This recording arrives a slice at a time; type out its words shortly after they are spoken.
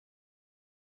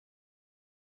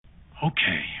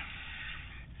Okay.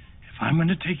 If I'm going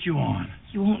to take you on...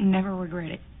 You won't never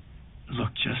regret it. Look,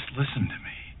 just listen to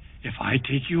me. If I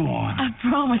take you on... I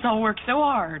promise I'll work so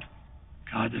hard.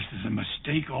 God, this is a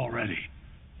mistake already.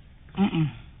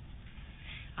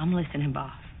 I'm listening,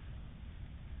 boss.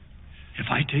 If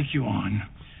I take you on,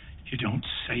 you don't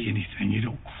say anything. You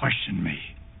don't question me.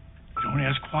 You don't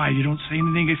ask why. You don't say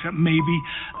anything except maybe,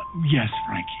 yes,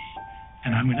 Frankie.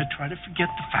 And I'm going to try to forget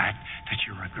the fact that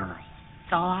you're a girl.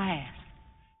 That's all I ask.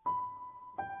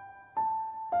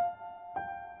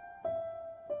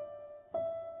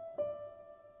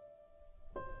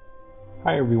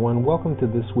 Hi everyone, welcome to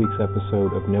this week's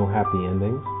episode of No Happy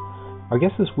Endings. Our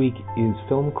guest this week is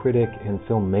film critic and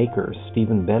filmmaker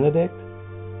Stephen Benedict,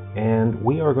 and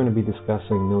we are going to be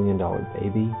discussing $1 Million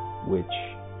Baby, which,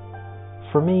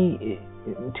 for me,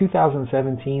 in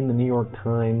 2017, the New York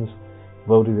Times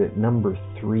voted it number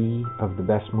 3 of the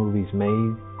best movies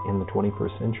made in the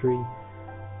 21st century,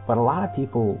 but a lot of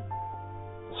people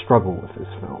struggle with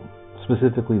this film,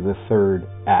 specifically the third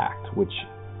act, which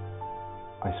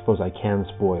I suppose I can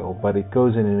spoil, but it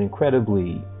goes in an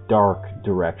incredibly dark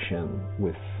direction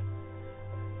with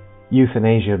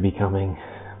euthanasia becoming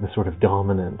the sort of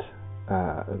dominant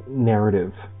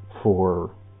narrative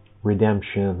for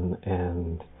redemption,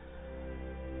 and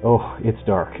it's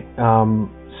dark.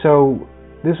 So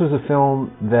this was a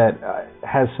film that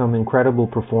has some incredible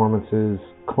performances: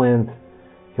 Clint,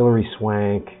 Hilary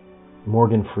Swank,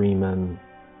 Morgan Freeman.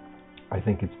 I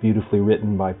think it's beautifully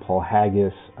written by Paul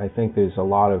Haggis. I think there's a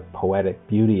lot of poetic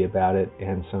beauty about it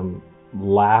and some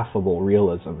laughable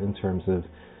realism in terms of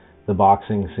the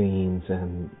boxing scenes,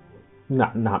 and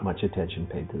not much attention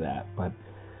paid to that. But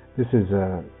this is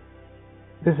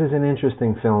an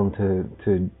interesting film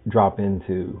to drop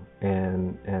into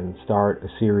and start a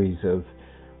series of.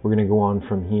 We're going to go on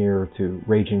from here to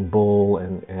Raging Bull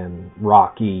and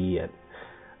Rocky,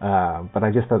 but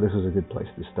I just thought this was a good place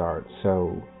to start.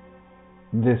 So.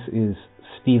 This is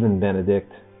Stephen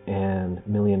Benedict, and $1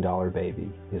 Million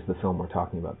Baby is the film we're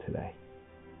talking about today.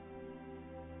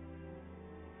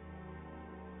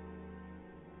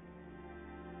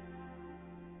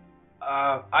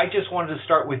 I just wanted to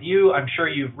start with you. I'm sure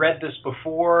you've read this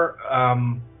before.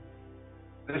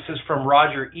 This is from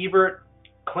Roger Ebert.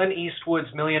 Clint Eastwood's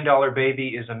 $1 Million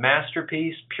Baby is a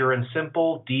masterpiece, pure and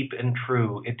simple, deep and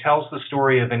true. It tells the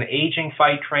story of an aging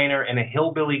fight trainer and a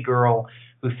hillbilly girl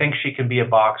who thinks she can be a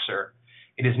boxer.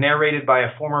 It is narrated by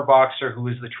a former boxer who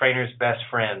is the trainer's best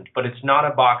friend, but it's not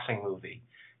a boxing movie.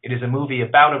 It is a movie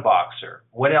about a boxer.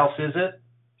 What else is it?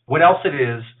 What else it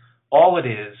is, all it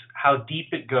is, how deep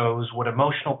it goes, what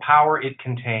emotional power it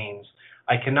contains,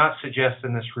 I cannot suggest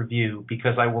in this review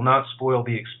because I will not spoil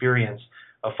the experience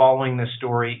of following this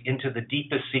story into the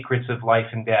deepest secrets of life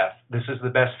and death. This is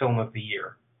the best film of the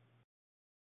year.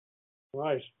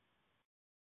 Right.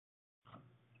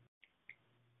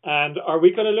 And are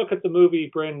we going to look at the movie,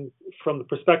 Bryn, from the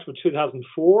perspective of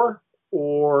 2004,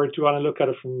 or do you want to look at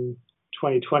it from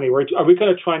 2020? Are we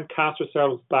going to try and cast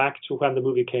ourselves back to when the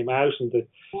movie came out and the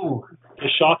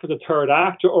shock of the third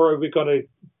act, or do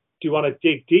you want to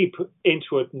dig deep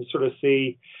into it and sort of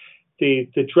see the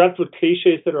dreadful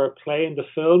cliches that are at play in the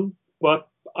film? But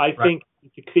I think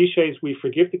the cliches, we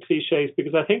forgive the cliches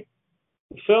because I think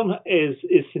the film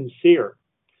is sincere.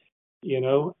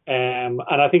 And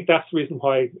I think that's the reason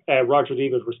why Roger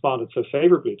Ebert responded so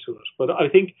favorably to it. But I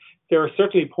think there are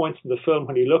certainly points in the film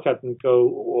when you look at it and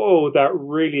go, "Oh, that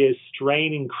really is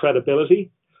straining credibility,"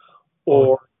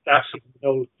 or "That's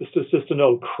this is just an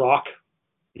old crock,"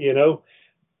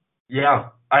 Yeah,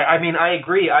 I mean, I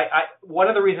agree. One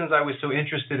of the reasons I was so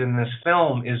interested in this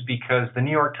film is because the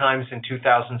New York Times in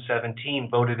 2017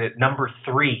 voted it number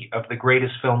 3 of the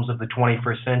greatest films of the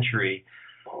 21st century,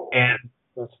 and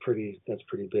That's pretty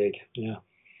big, yeah.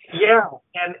 Yeah,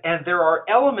 and there are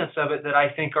elements of it that I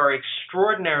think are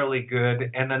extraordinarily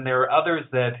good, and then there are others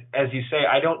that, as you say,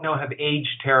 I don't know have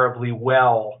aged terribly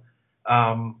well,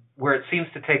 where it seems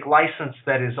to take license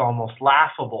that is almost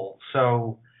laughable.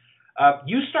 So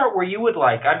you start where you would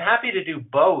like. I'm happy to do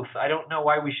both. I don't know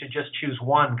why we should just choose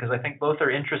one, because I think both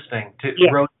are interesting to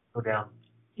go down.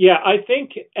 Yeah, I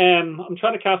think I'm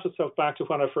trying to cast myself back to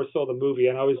when I first saw the movie,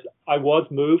 and I was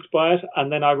moved by it,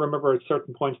 and then I remember at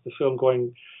certain points in the film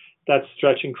going, that's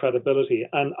stretching credibility.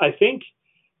 And I think,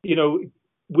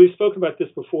 we've spoken about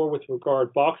this before with regard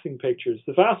to boxing pictures.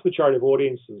 The vast majority of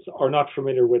audiences are not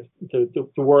familiar with the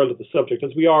world of the subject,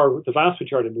 as we are with the vast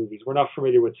majority of movies. We're not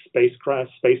familiar with space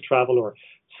travel or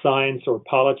science or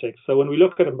politics. So when we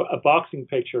look at a boxing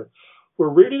picture, we're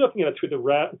really looking at it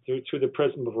through the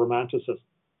prism of romanticism.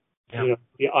 Yeah.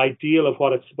 The ideal of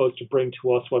what it's supposed to bring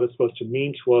to us, what it's supposed to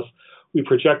mean to us, we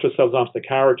project ourselves onto the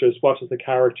characters. What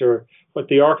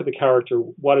the arc of the character,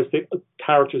 what is the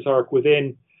character's arc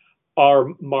within our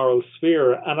moral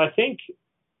sphere? And I think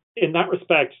in that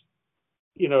respect,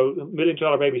 $1 Million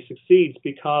Baby succeeds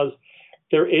because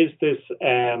there is this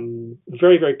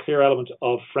very, very clear element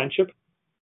of friendship,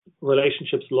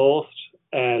 relationships lost,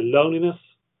 loneliness,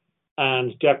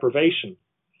 and deprivation.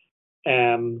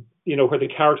 Where the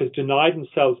characters deny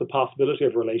themselves the possibility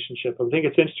of a relationship. I think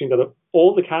it's interesting that of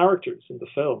all the characters in the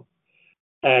film,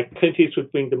 Clint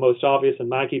Eastwood being the most obvious and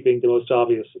Maggie being the most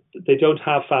obvious, they don't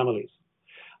have families.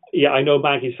 Yeah, I know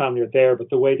Maggie's family are there, but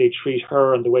the way they treat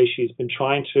her and the way she's been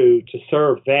trying to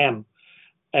serve them,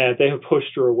 they have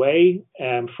pushed her away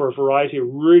for a variety of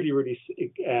really, really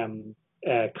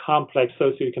complex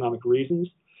socioeconomic reasons.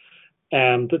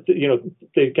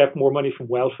 They get more money from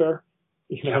welfare.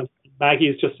 Maggie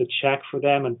is just a check for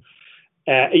them, and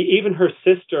even her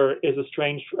sister is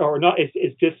estranged or not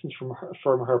is distant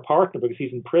from her partner because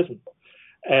he's in prison.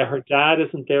 Her dad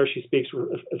isn't there. She speaks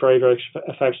very, very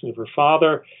affectionate of her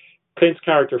father. Clint's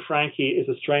character Frankie is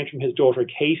estranged from his daughter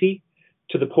Katie,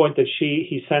 to the point that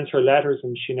he sends her letters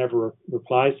and she never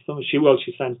replies to them. She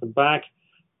sends them back.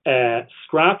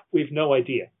 Scrap, we've no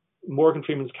idea. Morgan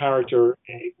Freeman's character,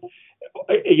 he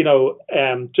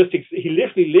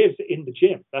literally lives in the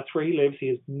gym. That's where he lives. He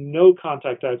has no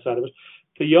contact outside of it.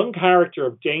 The young character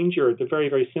of Danger, the very,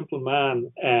 very simple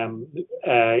man,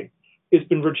 has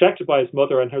been rejected by his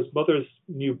mother, and his mother's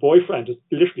new boyfriend just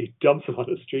literally dumps him on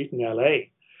the street in LA.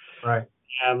 Right.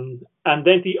 And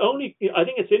then I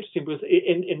think it's interesting because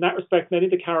in that respect, many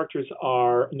of the characters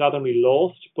are not only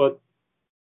lost, but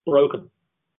broken.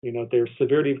 They're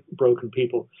severely broken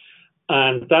people.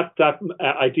 And that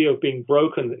idea of being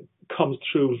broken comes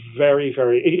through very,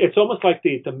 very, it's almost like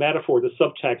the metaphor, the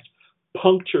subtext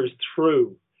punctures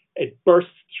through. It bursts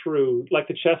through, like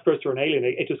the chest bursts through an alien.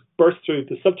 It just bursts through.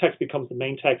 The subtext becomes the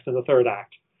main text in the third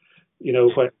act,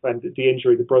 when the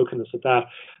injury, the brokenness of that.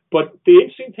 But the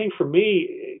interesting thing for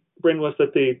me, Bryn, was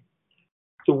that the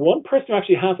one person who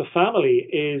actually has a family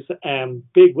is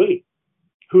Big Willie,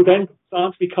 who then goes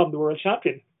on to become the world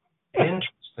champion.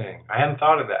 Interesting. I hadn't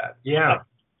thought of that. Yeah.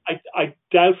 I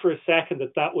doubt for a second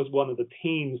that was one of the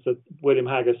themes that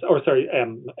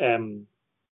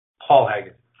Paul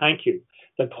Haggis. Thank you.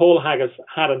 That Paul Haggis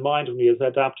had in mind when he was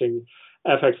adapting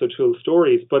FX O'Toole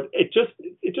stories. But it just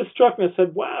struck me. I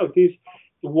said, wow, the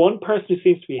one person who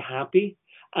seems to be happy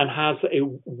and has a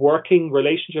working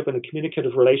relationship and a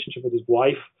communicative relationship with his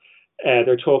wife.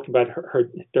 They're talking about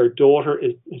their daughter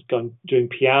is gone doing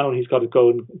piano and he's got to go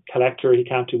and collect her. He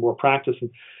can't do more practice.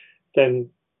 And then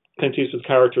Clint Eastwood's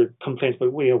character complains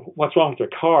about, what's wrong with your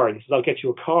car? And he says, I'll get you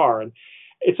a car. And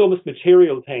it's almost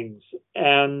material things.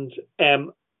 And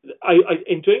I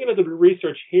in doing a little bit of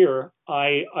research here,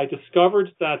 I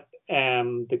discovered that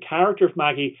the character of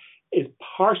Maggie is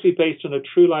partially based on a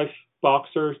true life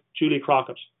boxer, Julie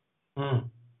Crockett. Mm.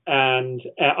 And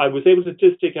I was able to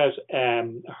just dig out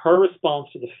her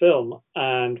response to the film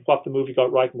and what the movie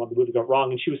got right and what the movie got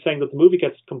wrong. And she was saying that the movie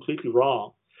gets completely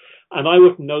wrong. And I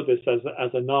wouldn't know this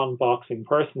as a non-boxing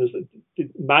person.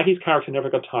 Maggie's character never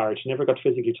got tired. She never got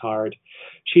physically tired.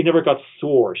 She never got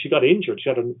sore. She got injured. She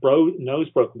had a nose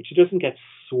broken, but she doesn't get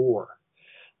sore.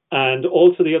 And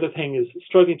also the other thing is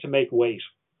struggling to make weight.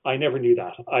 I never knew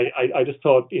that. I just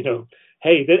thought,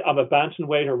 hey, I'm a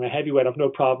bantamweight or I'm a heavyweight. I've no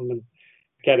problem in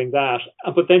getting that.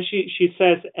 But then she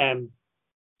says, the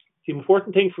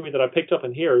important thing for me that I picked up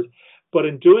in here is, but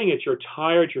in doing it, you're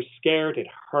tired, you're scared, it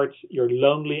hurts, you're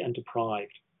lonely and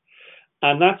deprived.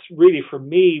 And that's really, for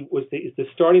me, is the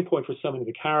starting point for so many of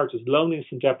the characters, loneliness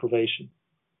and deprivation.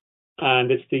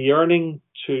 And it's the yearning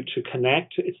to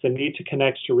connect, it's the need to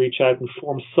connect, to reach out and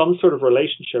form some sort of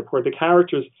relationship where the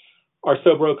characters are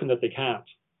so broken that they can't.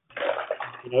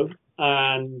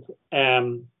 And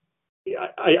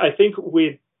I think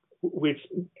we'd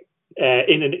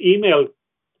in an email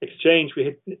exchange, we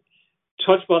had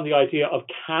touched on the idea of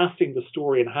casting the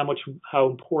story and how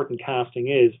important casting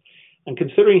is. And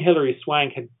considering Hilary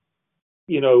Swank had,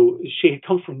 she had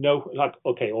come from nowhere.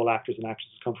 All actors and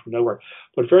actresses come from nowhere,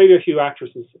 but very, very few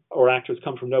actresses or actors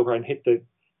come from nowhere and hit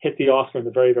the Oscar in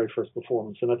the very, very first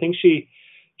performance. And I think she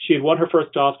had won her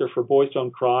first Oscar for Boys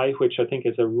Don't Cry, which I think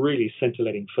is a really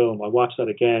scintillating film. I watched that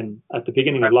again at the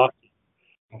beginning of lockdown.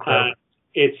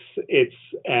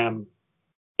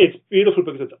 It's beautiful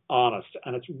because it's honest,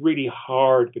 and it's really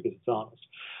hard because it's honest.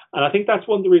 And I think that's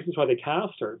one of the reasons why they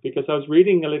cast her, because I was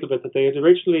reading a little bit that they had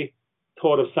originally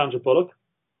thought of Sandra Bullock.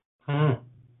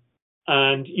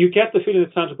 And you get the feeling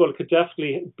that Sandra Bullock could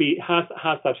definitely has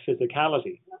that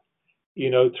physicality.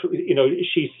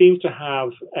 She seems to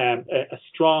have a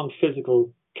strong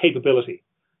physical capability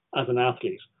as an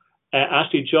athlete.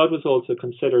 Ashley Judd was also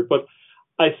considered, but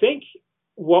I think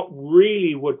what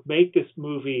really would make this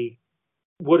movie,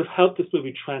 would have helped this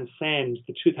movie transcend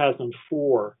the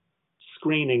 2004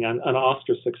 screening and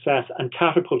Oscar success and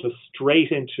catapult us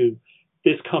straight into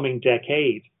this coming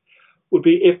decade, would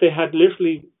be if they had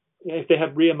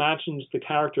reimagined the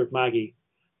character of Maggie,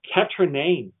 kept her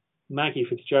name, Maggie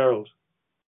Fitzgerald,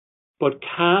 but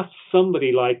cast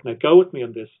somebody like, now go with me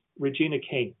on this, Regina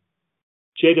King,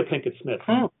 Jada Pinkett Smith,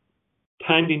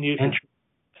 Tandy Newton.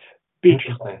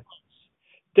 Interesting.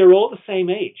 They're all the same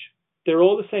age. They're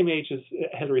all the same age as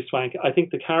Hilary Swank. I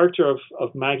think the character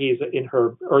of Maggie is in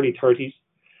her early 30s.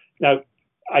 Now,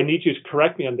 I need you to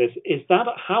correct me on this. Is that,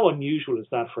 how unusual is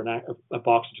that for a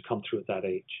boxer to come through at that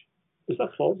age? Is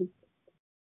that plausible?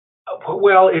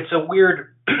 Well, it's a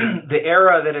weird, the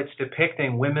era that it's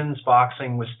depicting, women's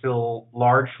boxing was still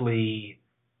largely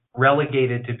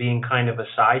relegated to being kind of a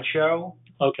sideshow.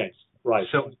 Okay, right.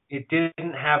 So it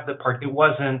didn't have the part, it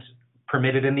wasn't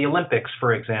permitted in the Olympics,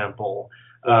 for example.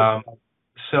 Right.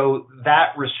 So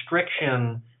that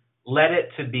restriction led it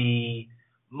to be,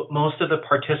 most of the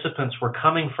participants were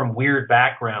coming from weird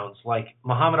backgrounds. Like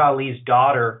Muhammad Ali's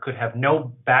daughter could have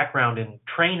no background in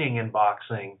training in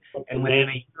boxing, and within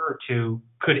a year or two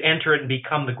could enter it and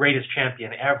become the greatest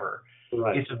champion ever.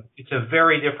 Right. It's a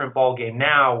very different ballgame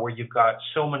now, where you've got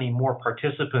so many more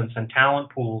participants and talent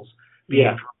pools being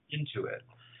drawn into it.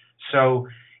 So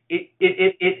it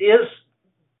is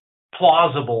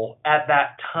plausible at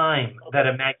that time that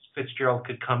a Maggie Fitzgerald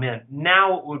could come in.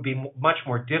 Now it would be much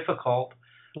more difficult.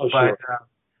 Oh, sure.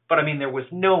 But I mean, there was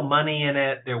no money in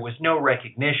it. There was no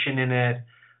recognition in it.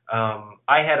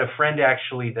 I had a friend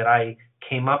actually that I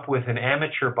came up with in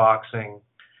amateur boxing.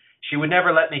 She would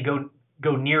never let me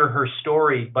go near her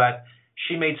story, but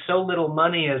she made so little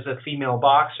money as a female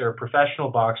boxer, professional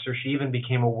boxer, she even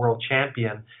became a world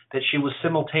champion, that she was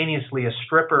simultaneously a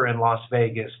stripper in Las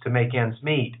Vegas to make ends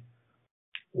meet.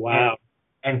 Wow.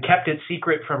 And kept it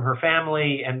secret from her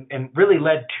family and really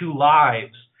led two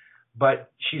lives.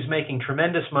 But she's making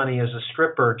tremendous money as a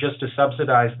stripper just to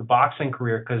subsidize the boxing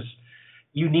career, because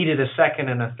you needed a second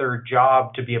and a third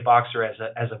job to be a boxer as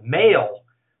a male,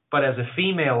 but as a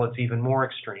female, it's even more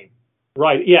extreme.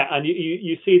 Right, yeah, and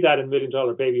you see that in $1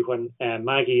 Million Baby when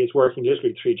Maggie is working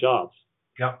literally 3 jobs.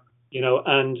 Yeah. You know,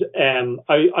 and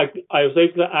I was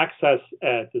able to access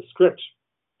the script.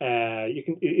 You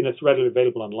can, you know, it's readily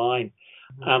available online.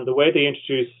 And the way they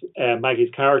introduce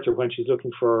Maggie's character when she's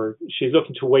looking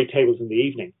to wait tables in the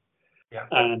evening. Yeah.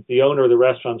 And the owner of the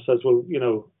restaurant says, well, you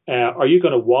know, are you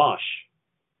going to wash?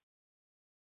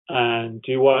 And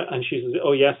do you want? And she says,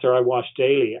 oh yes, sir, I wash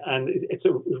daily. And it's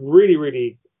a really,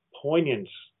 really poignant,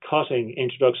 cutting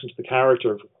introduction to the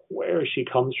character of where she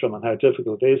comes from and how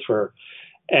difficult it is for her.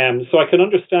 So I can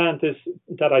understand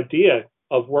that idea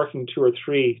of working 2 or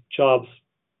 3 jobs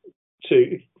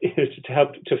to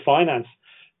help to finance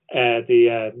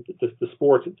the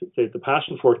sport, the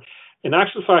passion for it. In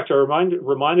actual fact, I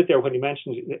reminded there when you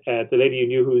mentioned the lady you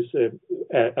knew who's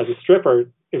as a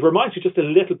stripper, it reminds you just a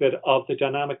little bit of the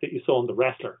dynamic that you saw in The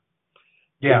Wrestler,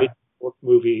 the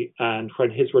movie, and when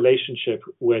his relationship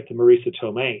with Marisa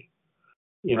Tomei,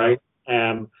 you know.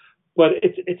 Right. But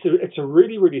it's a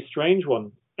really, really strange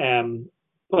one.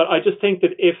 But I just think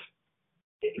that if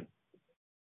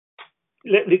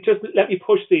let me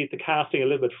push the casting a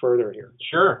little bit further here.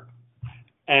 Sure.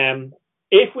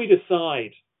 If we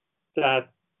decide that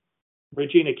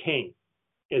Regina King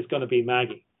is going to be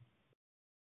Maggie,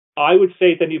 I would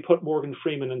say then you put Morgan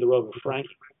Freeman in the role of Frankie,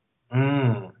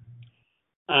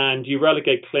 and you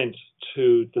relegate Clint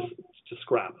to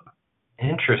scrap.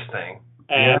 Interesting.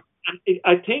 And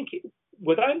I think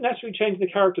without necessarily changing the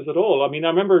characters at all. I mean, I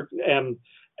remember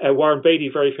Warren Beatty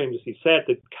very famously said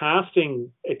that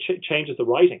casting changes the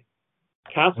writing.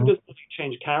 Casting doesn't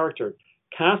change character.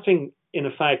 Casting, in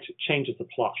effect, changes the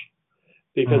plot.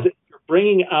 Because if you're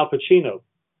bringing Al Pacino,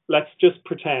 let's just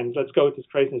pretend, let's go with this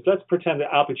craziness, let's pretend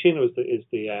that Al Pacino is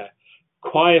the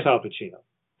quiet Al Pacino,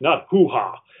 not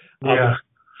hoo-ha.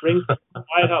 Bring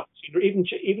quiet Al Pacino,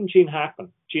 even Gene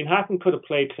Hackman. Gene Hackman could have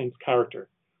played Clint's character,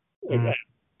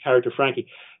 character Frankie.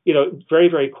 You know, very,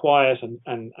 very quiet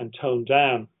and toned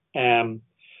down.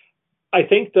 I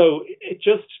think, though,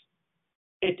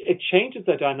 it changes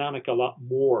the dynamic a lot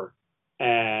more.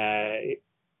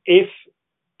 If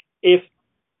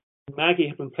Maggie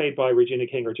had been played by Regina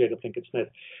King or Jada Pinkett Smith,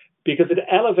 because it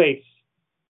elevates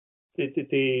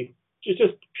the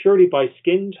just purely by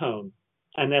skin tone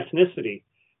and ethnicity.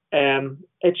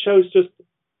 It shows just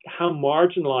how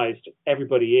marginalized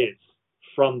everybody is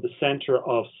from the center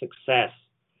of success,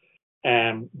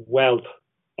 wealth,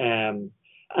 and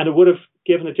and it would have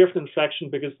given a different inflection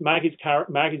because Maggie's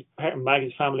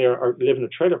family are live in a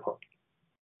trailer park,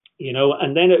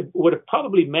 and then it would have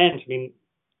probably meant, I mean,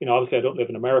 obviously I don't live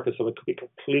in America, so it could be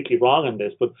completely wrong on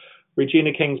this, but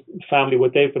Regina King's family,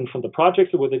 would they have been from the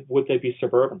projects, or would they be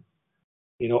suburban?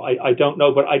 I don't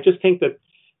know, but I just think that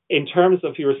in terms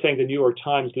of, you were saying the New York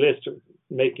Times list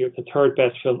making it the third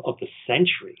best film of the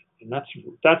century, and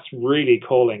that's really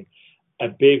calling a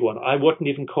big one. I wouldn't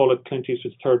even call it Clint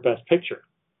Eastwood's third best picture.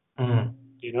 Mm.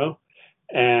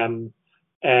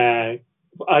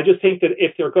 I just think that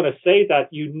if they're going to say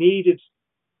that, you needed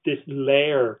this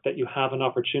layer that you have an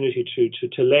opportunity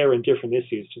to layer in different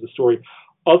issues to the story,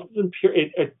 other than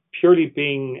purely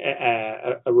being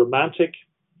a romantic,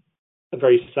 a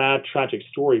very sad, tragic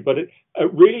story. But it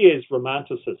really is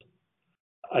romanticism,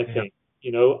 I think.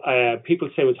 People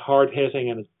say it was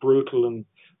hard-hitting and it's brutal and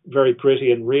very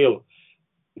gritty and real.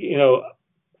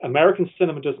 American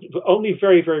cinema does, only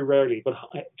very, very rarely, but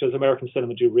does American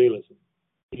cinema do realism.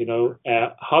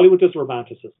 Hollywood does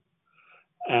romanticism.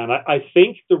 And I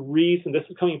think the reason, this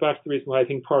is coming back to the reason why I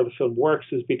think part of the film works,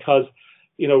 is because,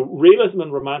 realism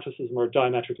and romanticism are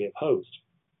diametrically opposed.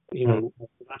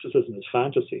 Romanticism is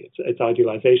fantasy, it's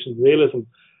idealization. Realism,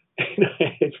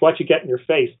 it's what you get in your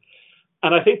face.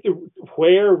 And I think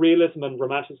where realism and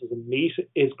romanticism meet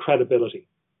is credibility.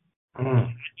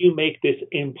 Mm. You make this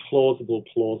implausible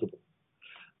plausible.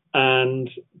 And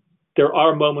there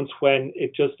are moments when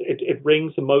it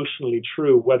rings emotionally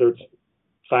true, whether it's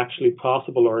factually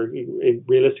possible or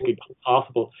realistically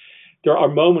possible. There are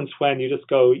moments when you just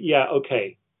go, yeah,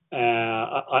 okay,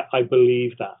 I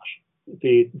believe that.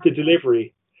 The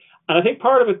delivery. And I think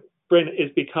part of it, Bryn,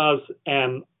 is because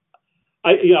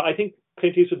I think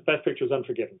Clint Eastwood's best picture is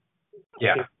Unforgiven.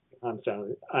 Yeah. Hands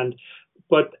down.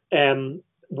 But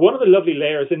one of the lovely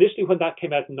layers, initially when that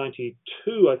came out in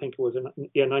 92, I think it was,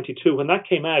 92, when that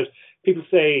came out, people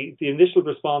say the initial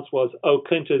response was, oh,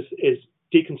 Clint is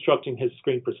deconstructing his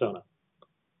screen persona.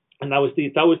 And that was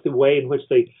the way in which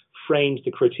they framed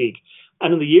the critique.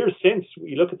 And in the years since,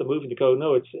 you look at the movie and you go,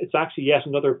 no, it's actually yet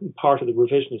another part of the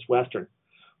revisionist Western,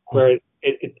 where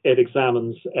it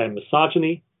examines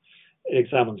misogyny, it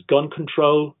examines gun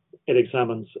control, it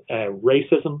examines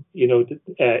racism.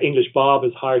 English Bob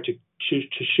is hired to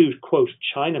shoot, quote,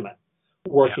 Chinamen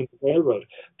working the railroad.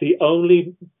 The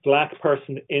only black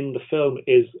person in the film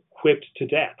is whipped to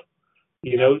death.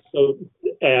 So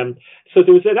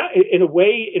there was in a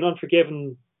way in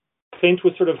Unforgiven, Clint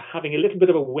was sort of having a little bit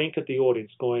of a wink at the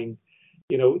audience, going,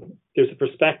 there's a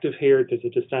perspective here, there's a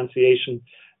distanciation,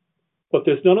 but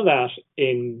there's none of that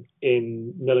in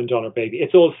 $1 Million Baby.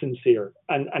 It's all sincere,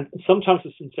 and sometimes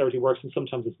the sincerity works, and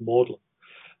sometimes it's maudlin.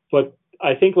 But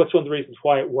I think what's one of the reasons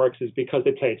why it works is because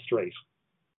they play it straight.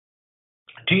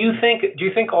 Do you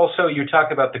think also, you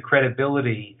talk about the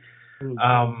credibility?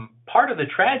 Part of the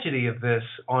tragedy of this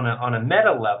on a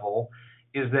meta level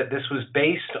is that this was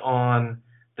based on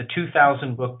the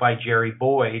 2000 book by Jerry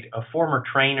Boyd, a former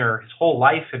trainer. His whole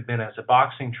life had been as a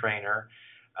boxing trainer.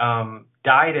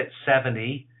 Died at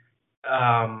 70.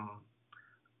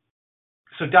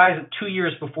 So dies 2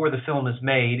 years before the film is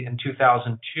made in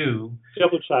 2002.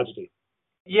 Double tragedy.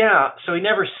 Yeah, so he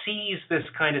never sees this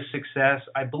kind of success.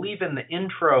 I believe in the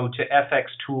intro to FX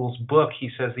Tool's book, he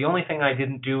says, the only thing I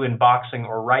didn't do in boxing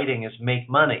or writing is make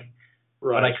money.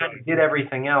 Right. But I kind of did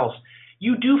everything else.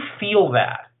 You do feel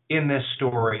that in this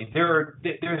story.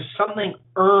 There's something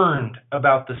earned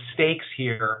about the stakes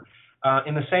here,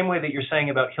 in the same way that you're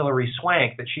saying about Hilary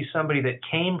Swank, that she's somebody that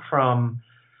came from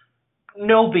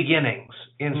no beginnings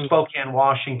in Spokane,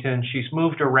 Washington. She's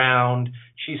moved around.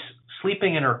 She's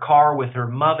sleeping in her car with her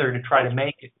mother to try to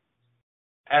make it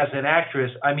as an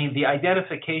actress. I mean, the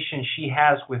identification she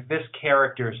has with this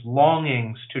character's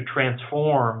longings to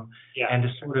transform and to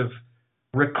sort of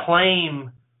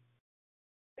reclaim.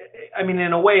 I mean,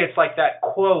 in a way, it's like that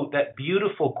quote, that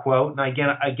beautiful quote. And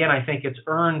again, I think it's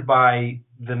earned by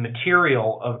the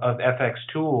material of FX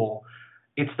Tool.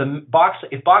 It's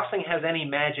if boxing has any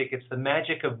magic, it's the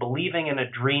magic of believing in a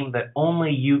dream that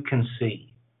only you can see.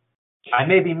 I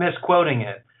may be misquoting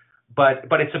it, but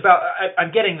it's about,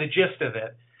 I'm getting the gist of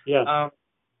it. Yeah.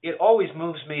 It always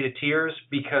moves me to tears,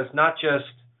 because not just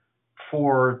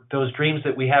for those dreams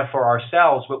that we have for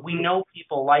ourselves, but we know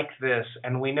people like this,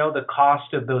 and we know the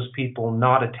cost of those people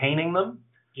not attaining them.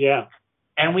 Yeah.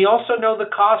 And we also know the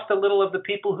cost a little of the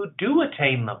people who do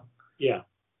attain them. Yeah.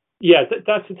 Yeah,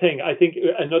 that's the thing. I think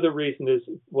another reason is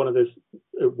one of this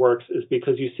it works is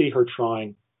because you see her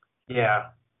trying. Yeah.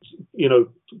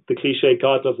 The cliche,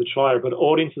 God loves a trier, but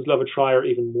audiences love a trier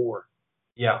even more.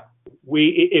 Yeah.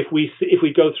 If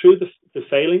we go through the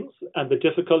failings and the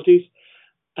difficulties,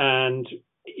 and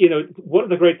one of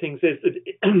the great things is that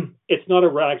it's not a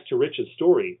rags to riches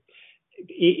story.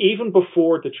 Even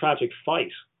before the tragic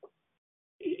fight,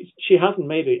 she hasn't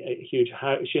made a huge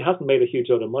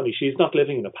load of money. She's not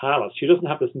living in a palace. She doesn't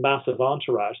have this massive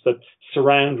entourage that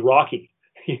surround Rocky,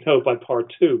 by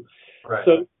part two. Right.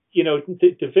 So,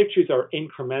 the victories are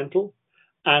incremental,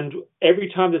 and every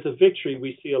time there's a victory,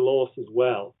 we see a loss as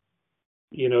well.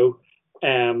 When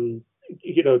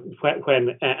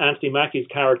Anthony Mackie's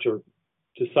character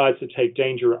decides to take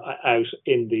Danger out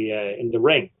in the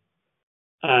ring,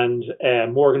 and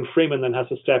Morgan Freeman then has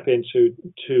to step in to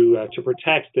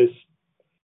protect this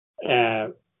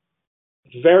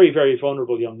very, very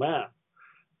vulnerable young man.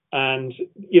 And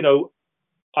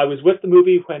I was with the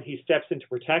movie when he steps in to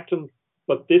protect him,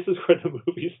 but this is where the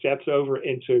movie steps over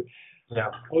into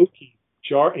hokey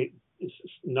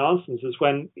nonsense. Is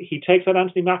when he takes out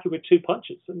Anthony Mackie with 2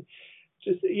 punches, and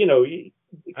just an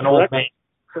old man.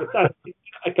 So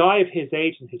a guy of his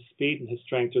age and his speed and his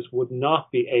strength just would not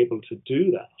be able to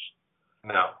do that.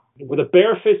 No. With a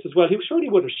bare fist as well, he surely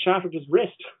would have shattered his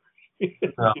wrist.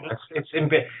 No,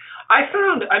 I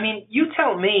found, you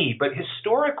tell me, but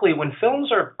historically, when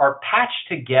films are patched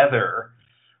together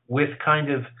with kind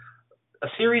of a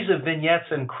series of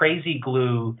vignettes and crazy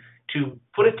glue to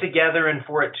put it together and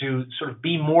for it to sort of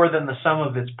be more than the sum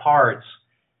of its parts,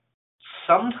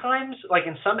 sometimes, like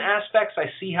in some aspects, I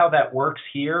see how that works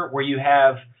here, where you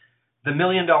have the $1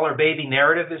 Million Baby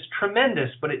narrative is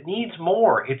tremendous, but it needs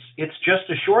more. It's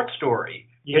just a short story.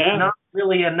 Yeah. It's not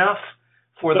really enough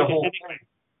for the whole thing.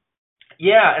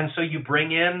 Yeah, and so you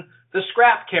bring in the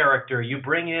Scrap character, you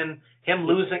bring in him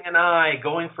losing an eye,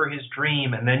 going for his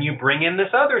dream, and then you bring in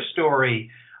this other story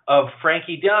of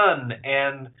Frankie Dunn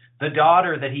and the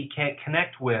daughter that he can't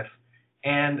connect with.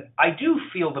 And I do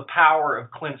feel the power of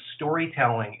Clint's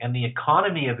storytelling and the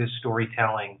economy of his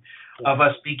storytelling, of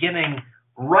us beginning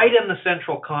right in the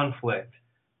central conflict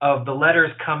of the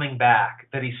letters coming back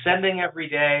that he's sending every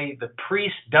day. The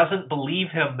priest doesn't believe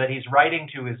him that he's writing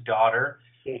to his daughter.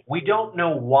 We don't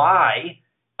know why,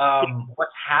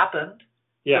 what's happened.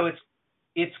 Yeah. So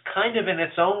it's kind of in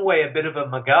its own way a bit of a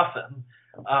MacGuffin.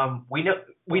 We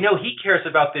know he cares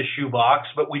about this shoebox,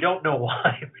 but we don't know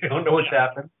why. We don't know what's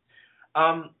happened.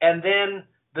 And then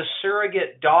the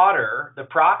surrogate daughter, the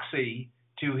proxy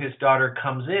to his daughter,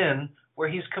 comes in where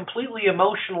he's completely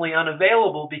emotionally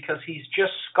unavailable because he's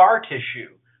just scar tissue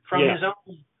from his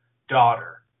own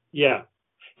daughter. Yeah.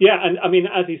 Yeah, and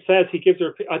as he says, he gives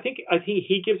her. I think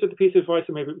he gives her the piece of advice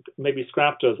that maybe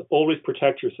Scrap does: always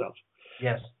protect yourself.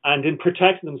 Yes. And in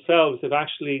protecting themselves, they've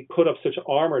actually put up such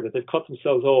armor that they've cut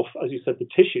themselves off, as you said, the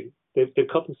tissue. They've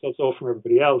cut themselves off from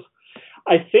everybody else.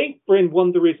 I think, Bryn, one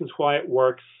of the reasons why it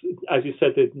works, as you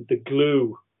said, the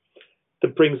glue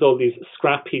that brings all these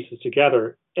scrap pieces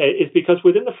together is because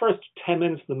within the first 10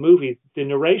 minutes of the movie, the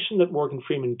narration that Morgan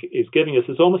Freeman is giving us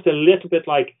is almost a little bit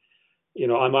like,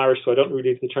 I'm Irish, so I don't really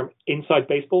use the term inside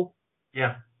baseball.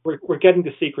 Yeah. We're getting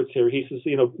the secrets here. He says,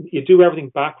 you do everything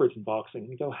backwards in boxing.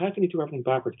 And you go, how can you do everything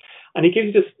backwards? And he gives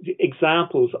you just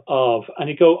examples of, and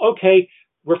you go, okay,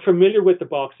 we're familiar with the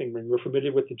boxing ring. We're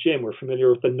familiar with the gym. We're familiar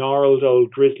with the gnarled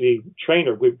old grizzly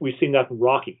trainer. We've seen that in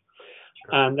Rocky.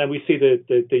 And then we see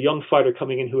the young fighter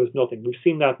coming in who has nothing. We've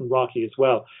seen that in Rocky as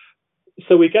well.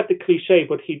 So we get the cliche,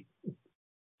 but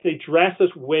they dress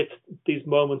it with these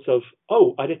moments of,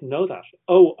 oh, I didn't know that.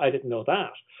 Oh, I didn't know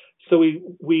that. So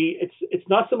it's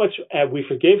not so much we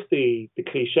forgive the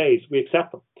cliches, we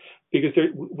accept them, because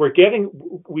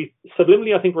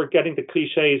subliminally, I think we're getting the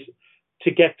cliches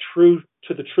to get through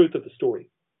to the truth of the story.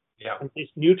 Yeah. And these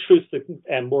new truths that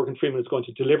Morgan Freeman is going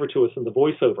to deliver to us in the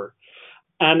voiceover.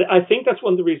 And I think that's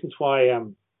one of the reasons why,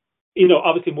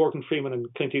 obviously Morgan Freeman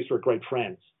and Clint Eastwood are great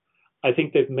friends. I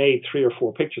think they've made 3 or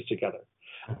 4 pictures together.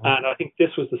 Mm-hmm. And I think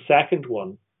this was the second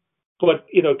one. But,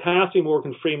 casting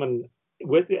Morgan Freeman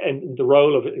in the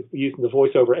role of using the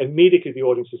voiceover, immediately the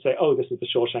audience would say, oh, this is the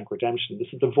Shawshank Redemption.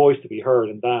 This is the voice to be heard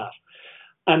in that.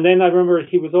 And then I remember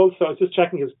he was also, I was just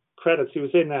checking his credits, he was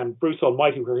in Bruce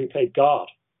Almighty, where he played God.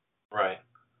 Right.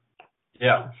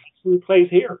 Yeah. Who he plays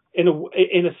here in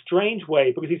a strange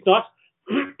way, because he's not,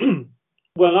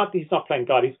 he's not playing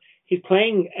God. He's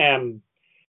playing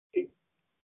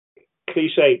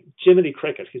cliche Jiminy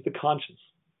Cricket. He's the conscience.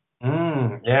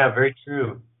 Yeah, very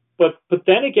true. But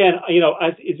then again,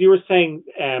 as you were saying,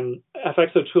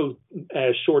 FX O'Toole's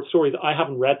short stories, I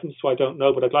haven't read them, so I don't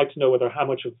know, but I'd like to know how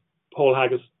much of Paul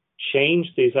Haggis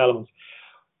changed these elements.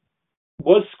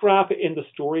 Was Scrap in the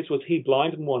stories, was he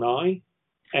blind in one eye?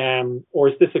 Or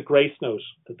is this a grace note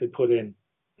that they put in?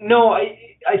 No,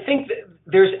 I think that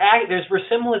there's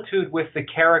verisimilitude with the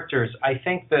characters. I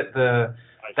think that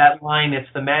that line, it's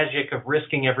the magic of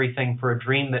risking everything for a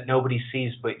dream that nobody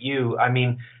sees but you. I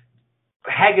mean,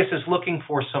 Haggis is looking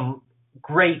for some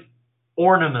great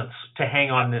ornaments to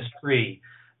hang on this tree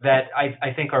that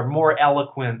I think are more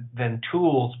eloquent than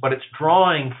Tool's, but it's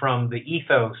drawing from the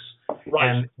ethos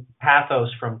and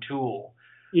pathos from Tool.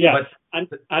 Yeah, but, and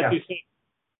as you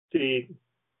say,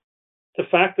 the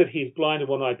fact that he's blind in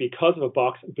one eye because of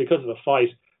a fight,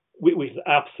 we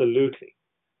absolutely,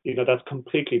 that's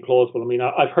completely plausible. I mean,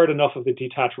 I've heard enough of the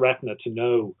detached retina to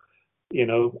know,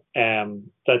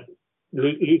 that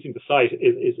losing the sight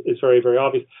is very, very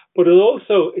obvious. But it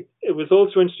was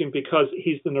also interesting because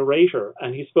he's the narrator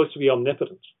and he's supposed to be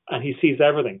omnipotent and he sees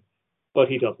everything, but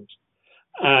he doesn't.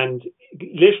 And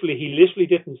he literally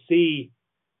didn't see.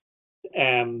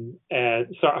 Sorry,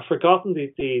 I've forgotten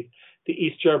the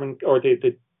East German or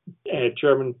the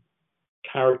German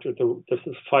character, the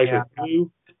fighter. Yeah.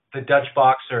 The Dutch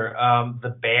boxer, the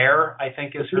Bear, I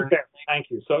think is her name. Thank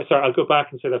you. So sorry, I'll go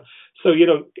back and say that. So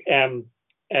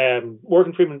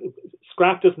Morgan Freeman,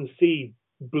 Scrap doesn't see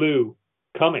Blue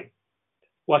coming,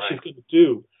 what she's going to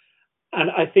do,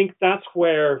 and I think that's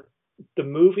where the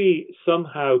movie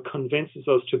somehow convinces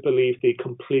us to believe the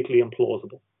completely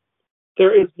implausible.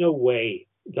 There is no way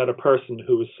that a person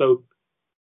who is so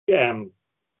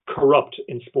corrupt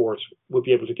in sport would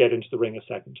be able to get into the ring a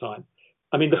second time.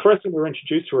 I mean, the first thing we're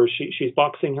introduced to her, she's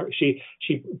boxing her. She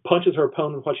punches her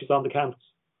opponent while she's on the canvas.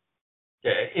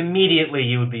 Yeah, immediately,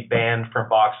 you would be banned from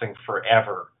boxing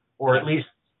forever, or at least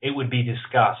it would be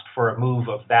discussed for a move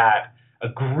of that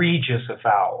egregious a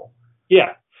foul.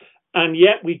 Yeah, and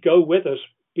yet we go with it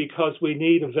because we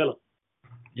need a villain.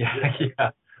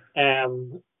 Yeah.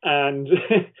 And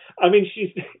I mean,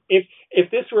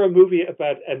 if this were a movie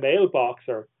about a male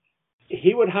boxer,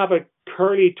 he would have a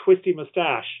curly, twisty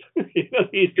mustache. He's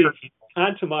the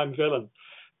pantomime villain.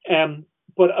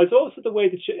 But it's also the way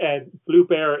that Blue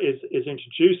Bear is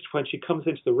introduced when she comes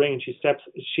into the ring and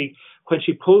when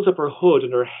she pulls up her hood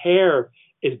and her hair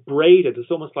is braided.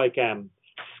 It's almost like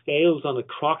scales on a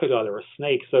crocodile or a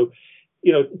snake. So,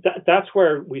 that's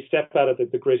where we step out of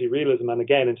the gritty realism and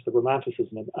again into the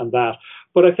romanticism and that.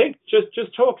 But I think just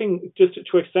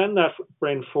to extend that,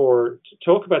 Bryn, to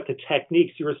talk about the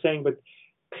techniques you were saying about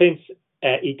Clint's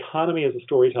economy as a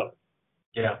storyteller.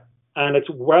 Yeah. And it's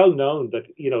well known that,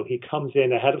 he comes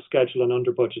in ahead of schedule and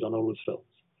under budget on all his films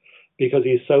because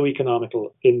he's so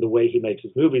economical in the way he makes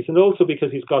his movies. And also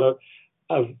because he's got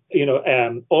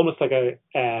almost like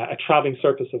a traveling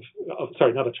circus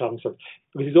not a traveling circus,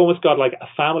 because he's almost got like a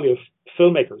family of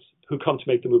filmmakers who come to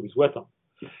make the movies with him.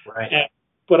 Right.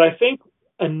 But I think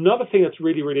another thing that's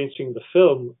really, really interesting in the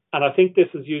film, and I think this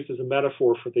is used as a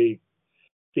metaphor for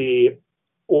the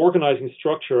organizing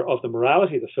structure of the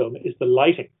morality of the film, is the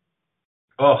lighting.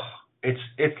 Oh,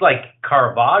 it's like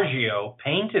Caravaggio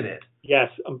painted it. Yes,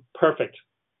 perfect.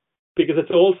 Because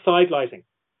it's all side lighting.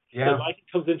 Yeah. The lighting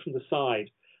comes in from the side.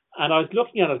 And I was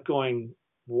looking at it going,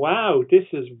 wow, this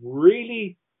is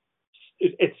really,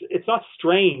 it's not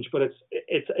strange, but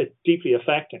it's deeply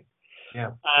affecting.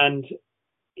 Yeah. And,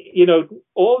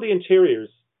 all the interiors,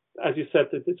 as you said,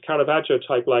 it's Caravaggio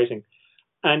type lighting.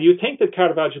 And you think that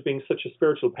Caravaggio, being such a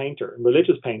spiritual painter and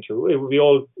religious painter, it would be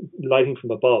all lighting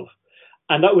from above.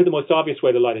 And that would be the most obvious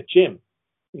way to light a gym.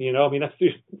 That's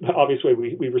the obvious way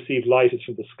we receive light is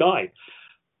from the sky.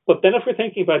 But then if we're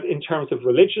thinking about in terms of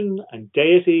religion and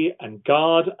deity and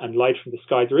God and light from the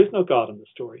sky, there is no God in the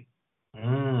story.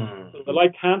 So the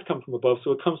light can't come from above,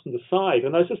 so it comes from the side.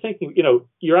 And I was just thinking,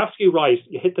 you're absolutely right.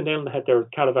 You hit the nail on the head there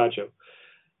with Caravaggio.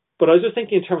 But I was just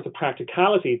thinking in terms of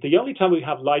practicality, the only time we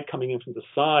have light coming in from the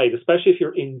side, especially if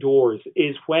you're indoors,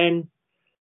 is when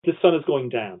the sun is going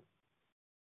down.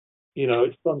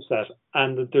 It's sunset,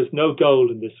 and there's no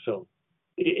gold in this film.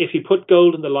 If you put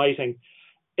gold in the lighting,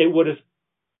 it would have,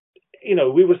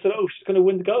 we would have said, oh, she's going to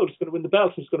win the gold, she's going to win the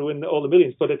belt, she's going to win all the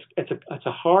millions. But it's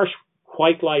a harsh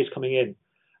white light coming in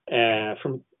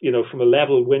from a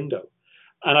level window.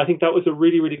 And I think that was a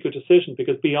really, really good decision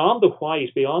because beyond the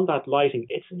white, beyond that lighting,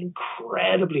 it's an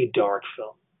incredibly dark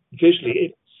film.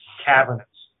 Visually, cavernous.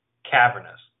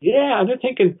 Yeah, and they're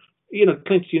thinking,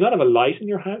 Clint, do you not have a light in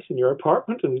your house, in your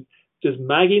apartment? And does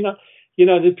Maggie not,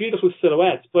 the beautiful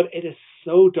silhouettes, but it is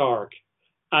so dark.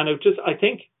 And I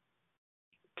think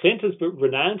Clint is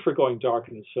renowned for going dark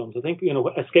in his films. I think,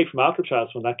 Escape from Alcatraz,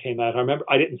 when that came out, I remember,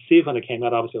 I didn't see it when it came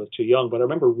out, obviously I was too young, but I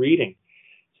remember reading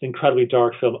it's an incredibly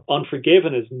dark film.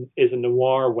 Unforgiven is a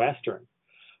noir Western.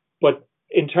 But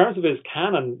in terms of his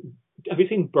canon, have you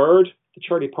seen Bird, the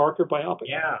Charlie Parker biopic?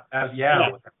 Yeah.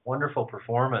 Wonderful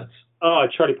performance. Oh,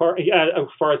 Charlie Parker. Yeah,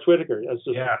 Forrest Whitaker.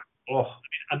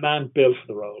 A man built for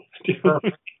the role.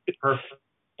 Perfect.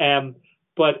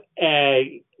 But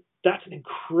that's an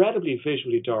incredibly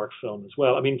visually dark film as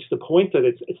well. I mean, to the point that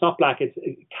it's not black, it's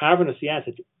cavernous, yes,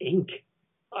 it's ink.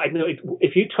 I know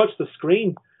if you touch the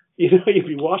screen, you'd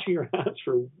be washing your hands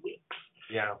for weeks.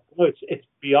 Yeah. No, it's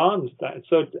beyond that.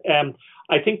 So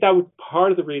I think that was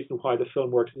part of the reason why the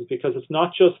film works, is because it's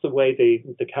not just the way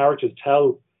the characters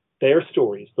tell their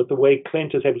stories, but the way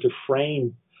Clint is able to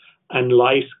frame and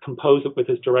compose it with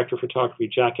his director of photography,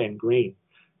 Jack N. Green,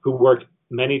 who worked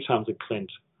many times with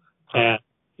Clint. I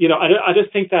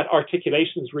just think that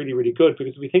articulation is really, really good,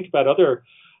 because if we think about other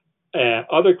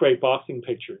great boxing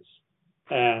pictures,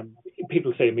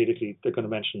 people say immediately they're going to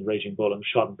mention Raging Bull and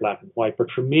Shot in Black and White. But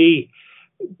for me,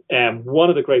 one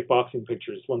of the greatest boxing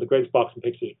pictures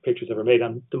ever made,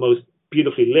 and the most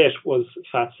beautifully lit, was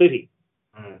Fat City.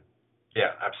 Mm.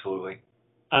 Yeah, absolutely.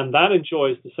 And that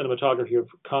enjoys the cinematography of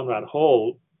Conrad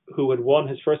Hall, who had won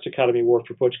his first Academy Award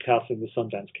for Butch Cassidy and the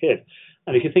Sundance Kid.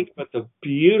 And if you think about the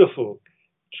beautiful,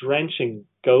 drenching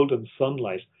golden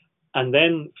sunlight, and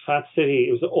then Fat City,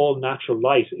 it was all natural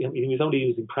light. I mean, he was only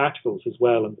using practicals as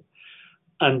well,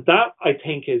 and that, I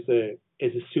think, is a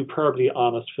superbly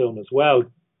honest film as well.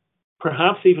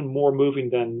 Perhaps even more moving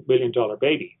than $1 Million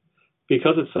Baby,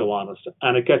 because it's so honest,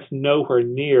 and it gets nowhere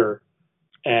near,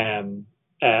 the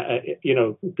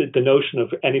notion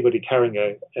of anybody carrying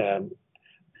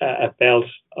a belt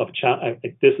of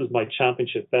this is my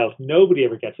championship belt. Nobody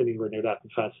ever gets anywhere near that in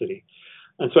Fat City.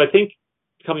 And so I think,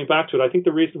 coming back to it, I think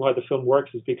the reason why the film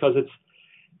works is because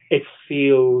it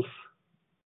feels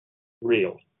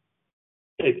real.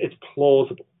 It's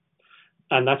plausible.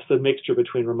 And that's the mixture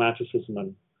between romanticism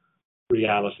and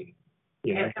reality.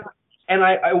 You know? And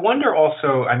I wonder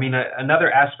also, I mean,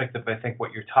 another aspect of, I think,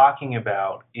 what you're talking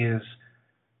about is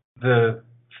the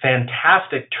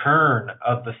fantastic turn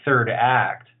of the third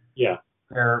act. Yeah.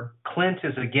 Where Clint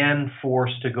is again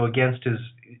forced to go against his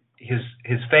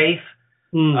faith.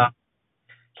 Mm.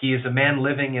 He is a man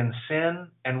living in sin,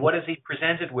 and what is he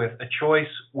presented with? A choice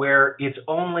where it's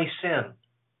only sin.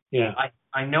 Yeah.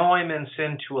 I know I'm in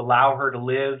sin to allow her to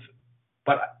live,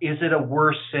 but is it a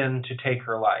worse sin to take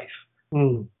her life?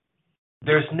 Mm.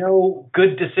 There's no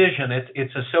good decision.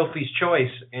 It's a Sophie's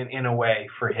choice in a way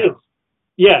for him.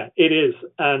 Yeah, it is.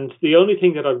 And the only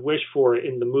thing that I'd wish for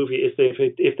in the movie is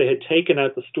if they had taken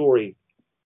out the story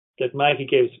that Maggie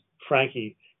gives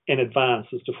Frankie in advance,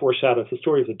 as to foreshadow the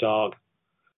story of the dog.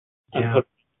 And put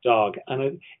dog.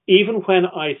 And even when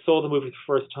I saw the movie the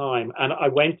first time, and I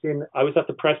was at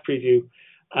the press preview,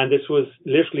 and this was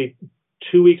literally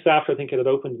 2 weeks after I think it had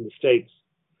opened in the States.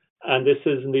 And this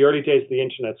is in the early days of the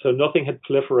internet, so nothing had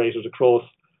proliferated across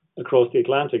the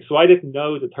Atlantic. So I didn't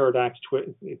know the third act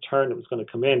turn that was going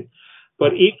to come in.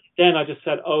 But even then, I just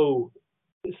said, "Oh,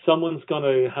 someone's going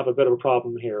to have a bit of a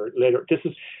problem here later." This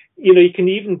is, you can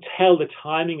even tell the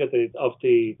timing of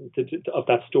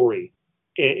that story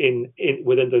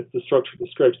within the structure of the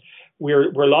script.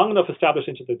 We're long enough established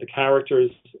into the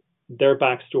characters, their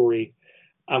backstory,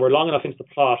 and we're long enough into the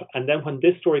plot. And then when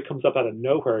this story comes up out of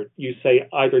nowhere, you say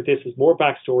either this is more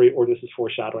backstory or this is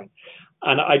foreshadowing.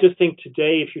 And I just think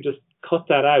today, if you just cut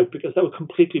that out, because that would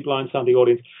completely blindside the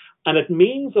audience. And it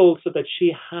means also that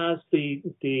she has he's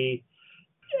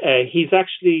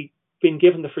actually been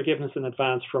given the forgiveness in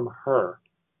advance from her.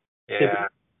 Yeah. To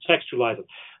textualize it.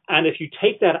 And if you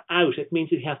take that out, it means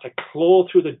that he has to claw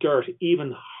through the dirt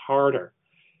even harder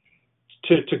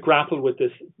to grapple with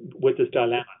this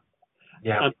dilemma.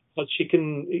 Yeah. And but she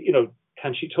can,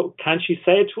 can she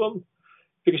say it to him?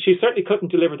 Because she certainly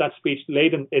couldn't deliver that speech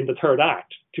late in the third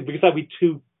act, because that'd be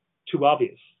too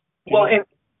obvious. Well,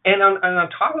 and on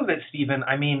top of it, Stephen,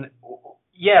 I mean,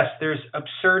 yes, there's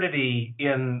absurdity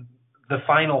in the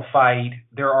final fight.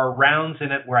 There are rounds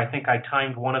in it where I think I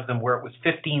timed one of them where it was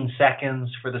 15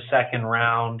 seconds for the second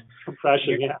round.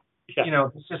 Compression, yeah.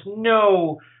 There's just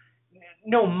no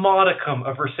modicum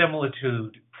of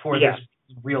verisimilitude for this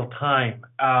real time.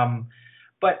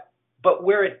 But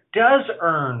where it does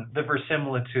earn the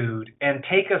verisimilitude and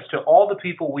take us to all the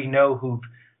people we know who've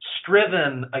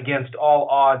striven against all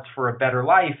odds for a better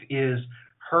life is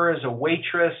her as a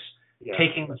waitress,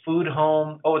 taking the food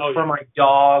home. Oh, it's for my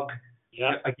dog.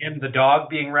 Yeah. Again, the dog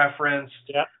being referenced.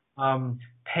 Yeah.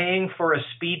 Paying for a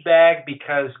speed bag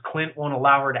because Clint won't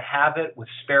allow her to have it with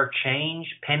spare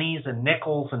change, pennies and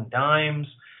nickels and dimes.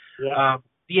 Yeah.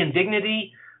 The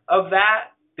indignity of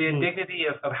that. The indignity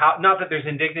of how, not that there's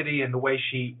indignity in the way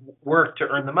she worked to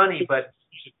earn the money, but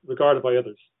regarded by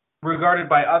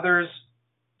others,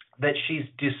 that she's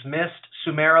dismissed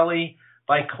summarily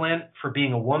by Clint for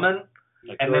being a woman,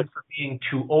 and then for being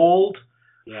too old,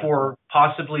 for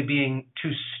possibly being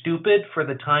too stupid for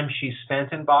the time she's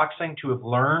spent in boxing to have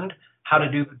learned how to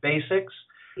do the basics.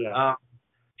 Yeah.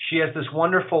 She has this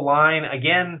wonderful line.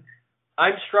 Again,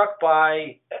 I'm struck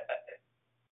by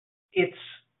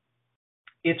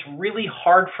it's really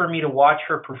hard for me to watch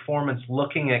her performance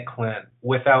looking at Clint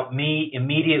without me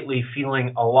immediately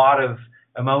feeling a lot of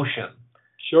emotion.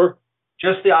 Sure.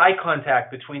 Just the eye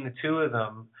contact between the two of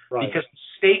them, Right. because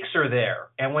stakes are there.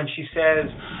 And when she says,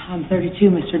 I'm 32,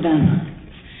 Mr. Dunn.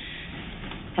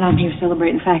 And I'm here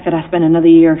celebrating the fact that I spent another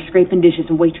year scraping dishes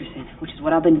and waitressing, which is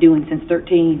what I've been doing since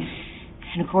 13.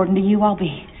 And according to you, I'll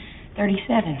be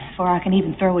 37 before I can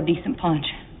even throw a decent punch.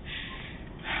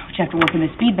 Which, after working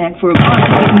this feedback for a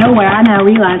month, getting nowhere, I now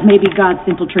realize may be God's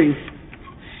simple truth.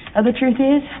 Other truth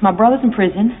is, my brother's in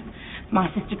prison. My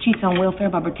sister cheats on welfare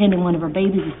by pretending one of her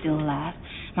babies is still alive.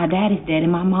 My dad is dead,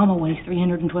 and my mama weighs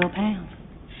 312 pounds.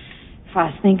 If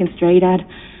I was thinking straight, I'd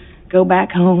go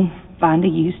back home, find a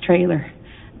used trailer,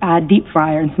 buy a deep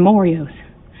fryer and some Oreos.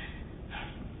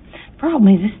 The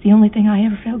problem is, this is the only thing I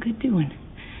ever felt good doing.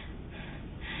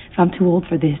 If I'm too old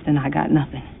for this, then I got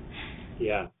nothing.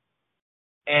 Yeah.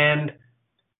 and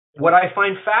what I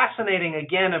find fascinating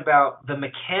again about the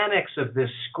mechanics of this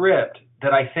script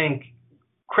that I think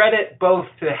credit both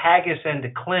to Haggis and to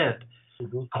Clint,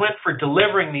 Clint for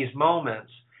delivering these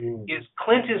moments, is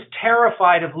Clint is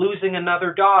terrified of losing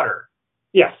another daughter.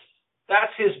 Yes.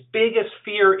 That's his biggest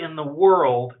fear in the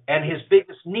world, and his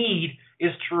biggest need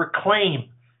is to reclaim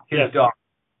his daughter.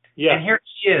 Yes. And here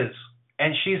she is,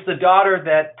 and she's the daughter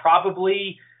that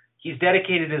probably he's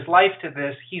dedicated his life to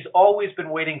this. He's always been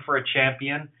waiting for a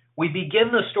champion. We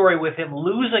begin the story with him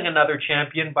losing another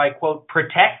champion by, quote,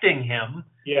 protecting him.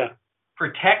 Yeah.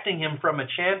 Protecting him from a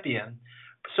champion.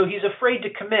 So he's afraid to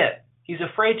commit. He's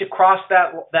afraid to cross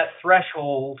that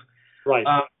threshold, right,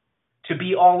 to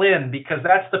be all in, because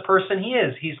that's the person he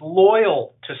is. He's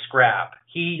loyal to Scrap.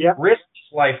 He risked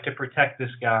his life to protect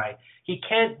this guy. He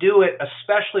can't do it,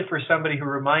 especially for somebody who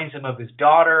reminds him of his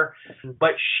daughter,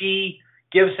 but she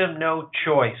gives him no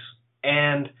choice.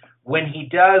 And when he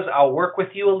does, I'll work with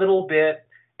you a little bit,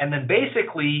 and then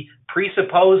basically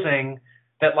presupposing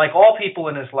that, like all people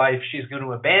in his life, she's going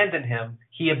to abandon him,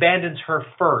 he abandons her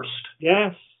first.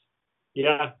 Yes.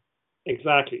 Yeah,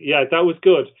 exactly. Yeah, that was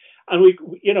good. And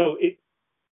it's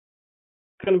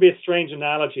going to be a strange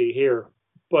analogy here,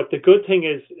 but the good thing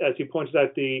is, as you pointed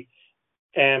out, the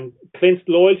Clint's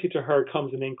loyalty to her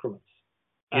comes in increments.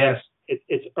 Yes.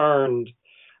 It's earned.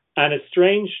 And it's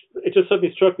strange, it just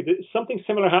suddenly struck me that something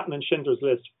similar happened in Schindler's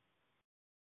List,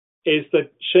 is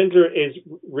that Schindler is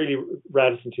really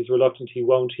reticent, he's reluctant, he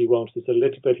won't. There's a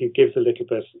little bit, he gives a little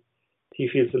bit, he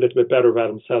feels a little bit better about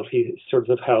himself, he sort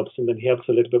of helps, and then he helps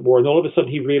a little bit more. And all of a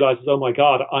sudden he realizes, oh my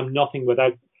God, I'm nothing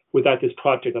without this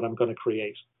project that I'm going to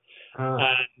create. And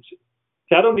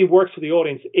that only works for the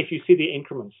audience if you see the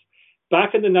increments.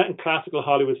 Back in classical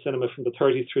Hollywood cinema from the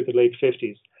 30s through the late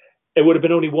 50s, it would have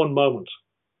been only one moment.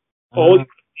 All you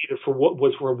needed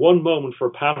was for one moment for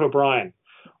Pat O'Brien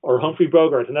or Humphrey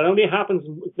Bogart, and that only happens.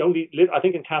 I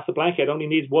think in Casablanca, it only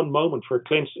needs one moment for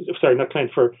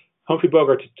for Humphrey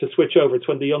Bogart to switch over. It's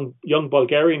when the young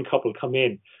Bulgarian couple come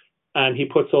in, and he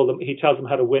tells them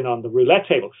how to win on the roulette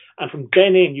table, and from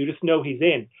then in, you just know he's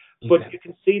in. But you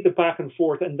can see the back and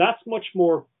forth, and that's much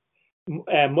more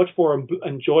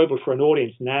enjoyable for an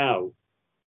audience now,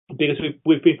 because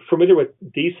we've been familiar with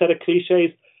these set of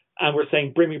cliches. And we're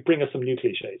saying, bring us some new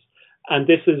cliches. And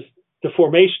this is the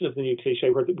formation of the new cliche,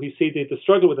 where we see the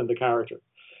struggle within the character.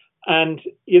 And,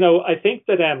 I think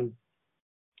that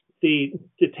the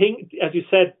thing, as you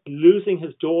said, losing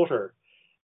his daughter,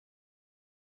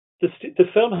 the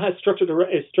film is structured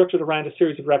around a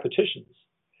series of repetitions.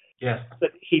 Yes.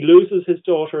 That he loses his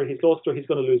daughter, he's lost her, he's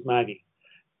going to lose Maggie.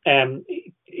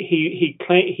 He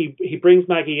brings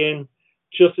Maggie in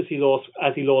just as he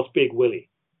lost Big Willie,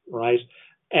 right?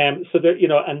 So there,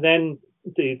 and then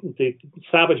the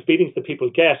savage beatings that people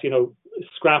get,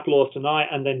 Scrap lost an eye,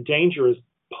 and then Danger is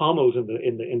pommeled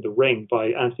in the ring by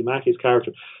Anthony Mackie's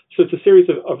character. So it's a series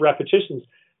of repetitions,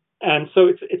 and so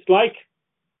it's like,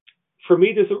 for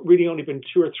me, there's really only been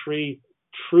 2 or 3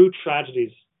 true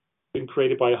tragedies been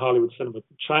created by Hollywood cinema.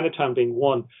 Chinatown being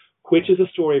one, which is a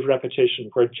story of repetition,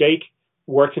 where Jake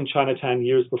worked in Chinatown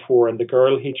years before, and the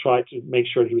girl he tried to make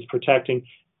sure he was protecting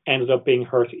ended up being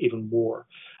hurt even more.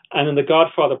 And in The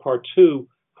Godfather Part 2,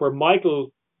 where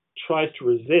Michael tries to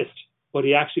resist, but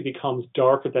he actually becomes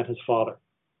darker than his father.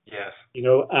 Yes.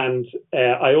 And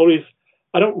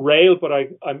I don't rail, but I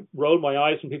roll my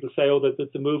eyes when people say,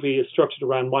 that the movie is structured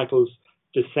around Michael's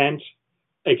descent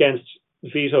against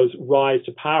Vito's rise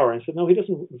to power. And I said, no, he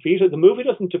doesn't. The movie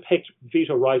doesn't depict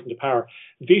Vito rising to power.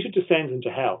 Vito descends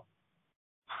into hell.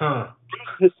 Huh.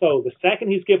 His soul. The second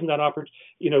he's given that opportunity,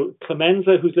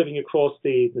 Clemenza, who's living across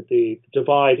the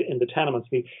divide in the tenements,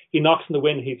 he knocks in the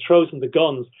wind, he throws him the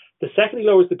guns. The second he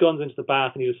lowers the guns into the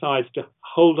bath and he decides to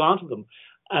hold on to them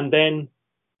and then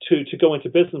to go into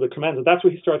business with Clemenza, that's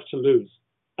where he starts to lose.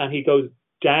 And he goes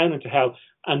down into hell.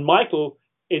 And Michael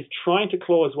is trying to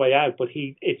claw his way out, but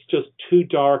it's just too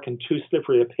dark and too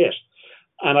slippery a pit.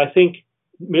 And I think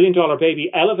 $1 Million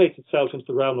Baby elevates itself into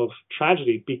the realm of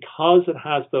tragedy because it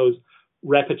has those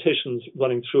repetitions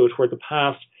running through it where the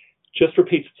past just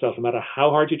repeats itself. No matter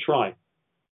how hard you try,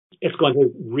 it's going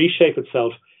to reshape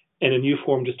itself in a new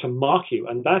form just to mock you.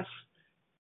 And that's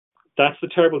the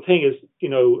terrible thing is,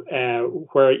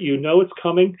 where it's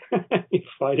coming, you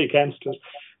fight against it,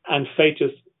 and fate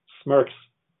just smirks,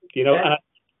 and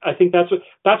I think that's what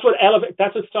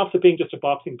stops it being just a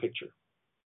boxing picture.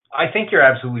 I think you're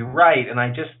absolutely right, and I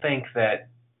just think that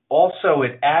also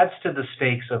it adds to the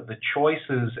stakes of the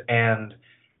choices and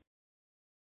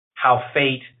how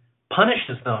fate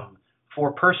punishes them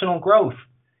for personal growth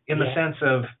in the sense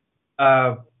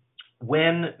of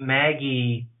when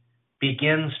Maggie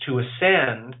begins to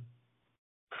ascend,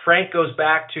 Frank goes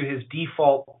back to his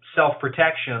default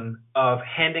self-protection of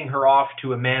handing her off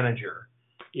to a manager.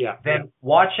 Yeah. Then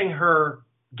watching her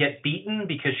get beaten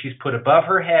because she's put above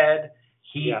her head,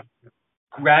 he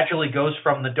gradually goes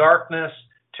from the darkness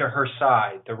to her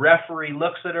side. The referee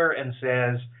looks at her and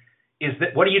says,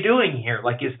 what are you doing here?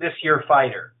 Like, is this your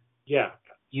fighter? Yeah.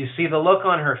 You see the look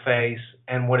on her face,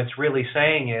 and what it's really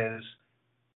saying is,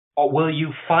 will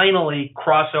you finally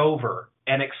cross over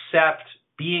and accept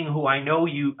being who I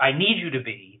need you to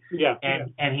be? Yeah.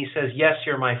 And he says, yes,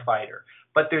 you're my fighter.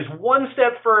 But there's one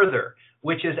step further,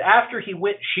 which is after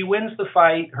she wins the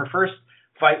fight, her first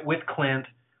fight with Clint,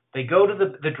 they go to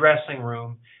the dressing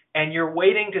room, and you're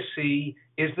waiting to see,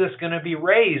 is this going to be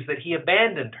raised that he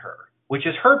abandoned her, which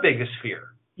is her biggest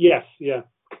fear. Yes, yeah.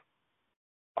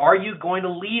 Are you going to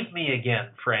leave me again,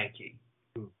 Frankie?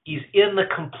 He's in the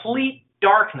complete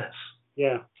darkness.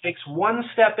 Yeah. Takes one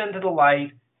step into the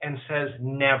light and says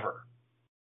never.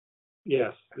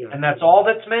 Yes. Yeah. And that's all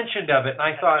that's mentioned of it. And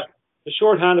I thought, the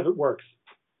shorthand of it works.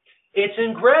 It's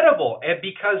incredible,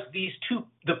 because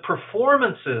the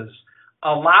performances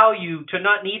allow you to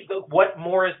not need what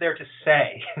more is there to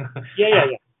say. Yeah.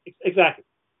 Exactly.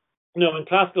 No, in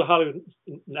classical Hollywood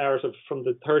narrative from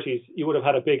the 30s, you would have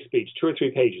had a big speech, 2 or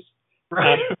 3 pages.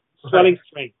 Right. Swelling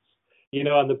strings,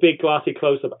 and the big glossy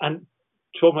close-up. And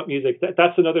talking about music,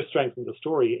 that's another strength in the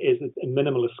story, is it's a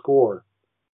minimalist score.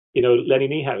 Lenny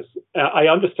Niehaus. I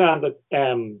understand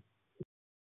that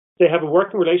they have a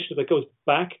working relationship that goes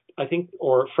back, I think,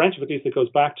 or friendship at least, that goes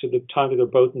back to the time that they're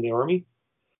both in the army.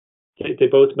 They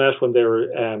both met when they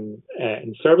were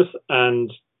in service,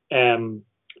 and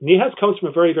Niehaus comes from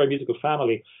a very, very musical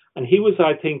family, and he was,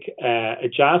 I think, a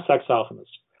jazz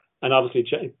saxophonist, and obviously,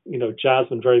 jazz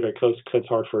been very, very close to Clint's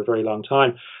heart for a very long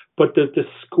time. But the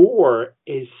score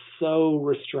is so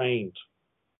restrained,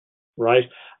 right?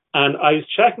 And I was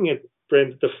checking it,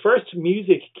 Brent. The first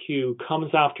music cue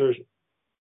comes after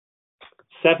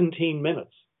 17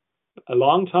 minutes, a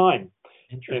long time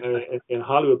in a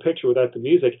Hollywood picture without the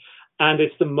music. And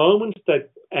it's the moment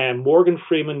that Morgan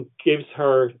Freeman gives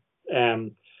her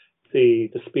the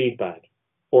speed bag,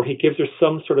 or he gives her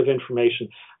some sort of information.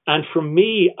 And for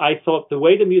me, I thought the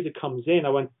way the music comes in, I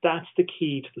went, that's the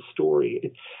key to the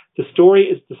story. The story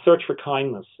is the search for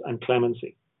kindness and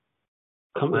clemency.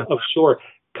 Sure,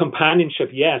 companionship,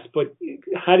 yes, but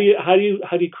how do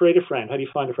you create a friend? How do you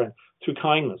find a friend? Through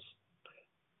kindness.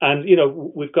 And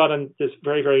we've got this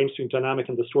very, very interesting dynamic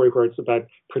in the story where it's about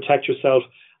protect yourself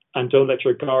and don't let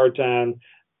your guard down,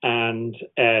 and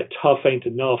tough ain't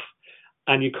enough.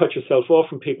 And you cut yourself off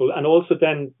from people. And also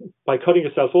then by cutting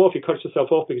yourself off, you cut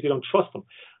yourself off because you don't trust them.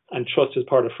 And trust is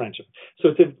part of friendship. So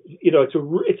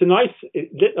it's a nice,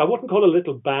 I wouldn't call it a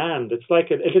little band. It's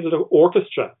like a little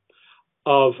orchestra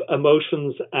of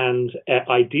emotions and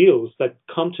ideals that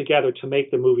come together to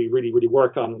make the movie really, really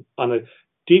work on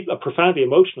a profoundly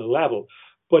emotional level.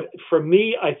 But for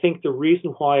me, I think the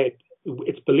reason why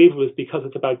it's believable is because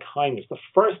it's about kindness. The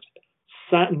first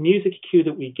music cue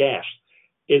that we get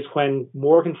is when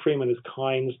Morgan Freeman is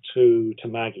kind to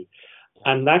Maggie.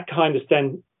 And that kindness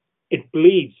then, it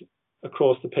bleeds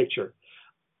across the picture.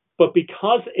 But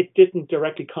because it didn't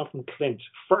directly come from Clint,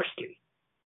 firstly,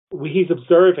 he's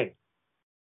observing.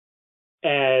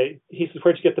 He says,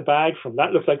 where'd you get the bag from?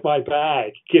 That looks like my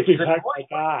bag. Give me back my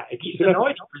bag. He's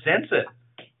annoyed. He presents it.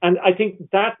 And I think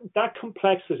that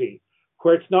complexity,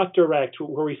 where it's not direct,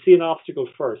 where we see an obstacle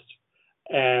first,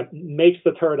 makes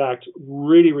the third act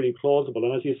really, really plausible.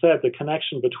 And as you said, the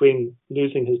connection between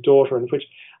losing his daughter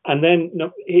and then,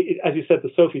 as you said, the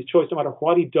Sophie's Choice, no matter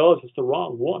what he does, it's the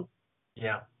wrong one.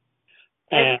 Yeah.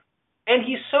 And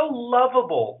he's so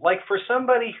lovable. Like, for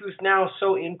somebody who's now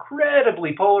so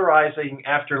incredibly polarizing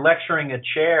after lecturing a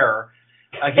chair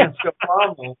against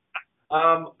Obama,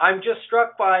 I'm just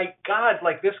struck by, God,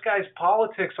 like, this guy's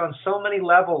politics on so many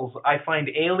levels I find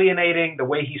alienating, the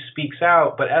way he speaks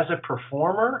out. But as a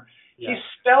performer, he's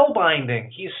spellbinding.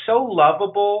 He's so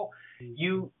lovable.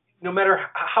 No matter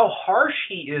how harsh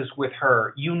he is with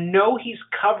her, you know he's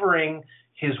covering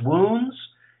his wounds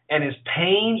and his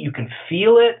pain. You can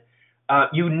feel it.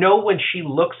 You know when she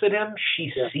looks at him,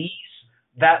 she sees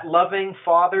that loving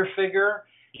father figure.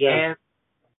 Yeah.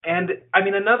 And I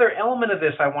mean, another element of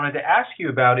this I wanted to ask you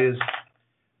about is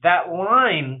that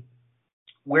line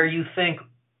where you think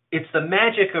it's the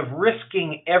magic of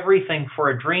risking everything for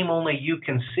a dream only you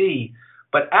can see.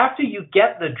 But after you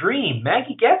get the dream,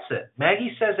 Maggie gets it.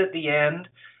 Maggie says at the end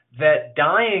that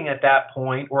dying at that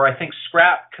point, or I think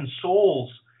Scrap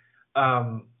consoles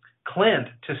Clint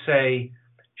to say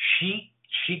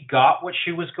she got what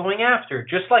she was going after,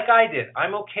 just like I did.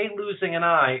 I'm okay losing an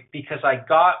eye because I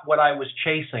got what I was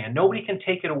chasing, and nobody can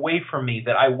take it away from me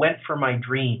that I went for my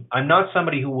dream. I'm not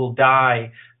somebody who will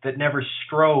die that never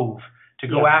strove to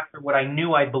go after what I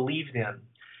knew I believed in.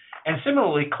 And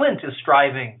similarly, Clint is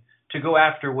striving to go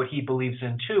after what he believes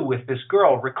in too, with this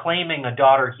girl, reclaiming a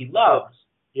daughter he loves.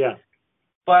 Yeah.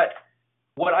 But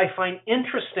what I find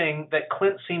interesting that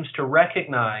Clint seems to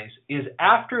recognize is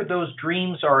after those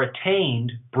dreams are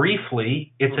attained,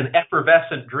 briefly, it's an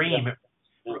effervescent dream.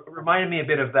 Yeah. It reminded me a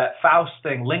bit of that Faust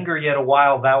thing, linger yet a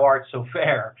while, thou art so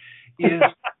fair, is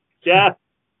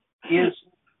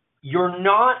you're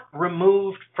not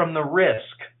removed from the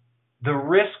risk. The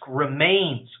risk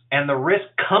remains, and the risk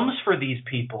comes for these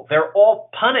people. They're all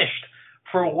punished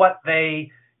for what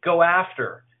they go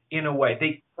after, in a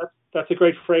way. That's a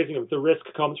great phrasing of it. The risk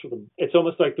comes for them. It's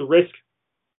almost like the risk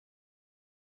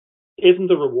isn't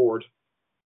the reward.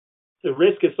 The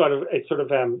risk is sort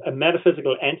of a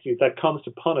metaphysical entity that comes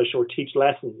to punish or teach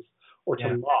lessons or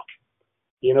to mock.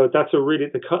 You know, that's the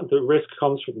risk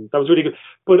comes from them. That was really good.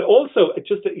 But also,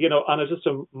 just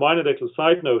a minor little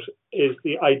side note, is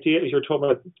the idea, as you're talking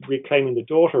about reclaiming the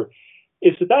daughter,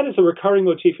 is that is a recurring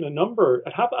motif in a number.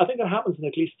 I think it happens in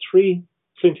at least 3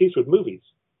 Clint Eastwood movies.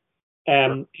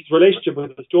 His relationship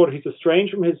with his daughter, he's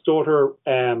estranged from his daughter,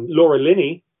 Laura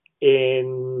Linney,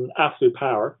 in Absolute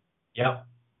Power. Yeah.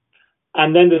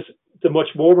 And then there's the much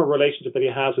warmer relationship that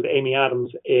he has with Amy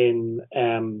Adams in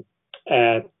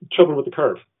Trouble with the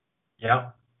Curve. Yeah.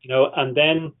 You know, and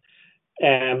then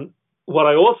what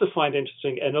I also find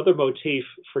interesting, another motif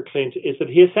for Clint, is that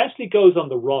he essentially goes on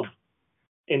the run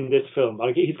in this film.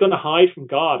 Like, he's going to hide from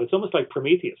God. It's almost like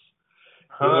Prometheus.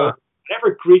 You know,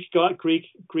 whatever Greek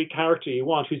character you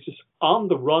want, who's just on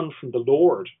the run from the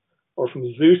Lord or from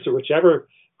Zeus or whichever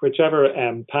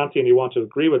pantheon you want to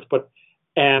agree with. But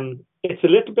it's a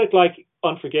little bit like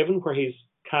Unforgiven, where he's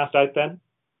cast out then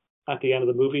at the end of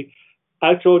the movie.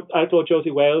 Outlaw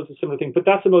Josie Wales is a similar thing, but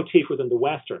that's a motif within the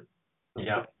Western,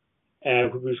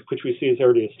 which we see as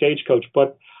early as Stagecoach.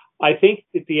 But I think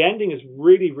that the ending is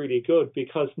really, really good,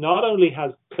 because not only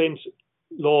has Clint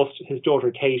lost his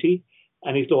daughter Katie,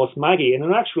 and he's lost Maggie, in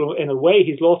a way,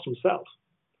 he's lost himself.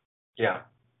 Yeah.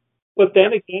 But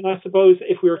then again, I suppose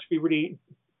if we were to be really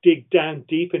dig down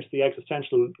deep into the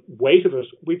existential weight of it,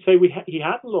 we'd say he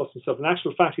hadn't lost himself. In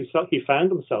actual fact, he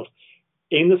found himself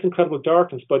in this incredible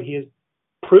darkness, but he has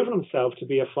proven himself to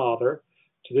be a father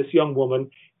to this young woman.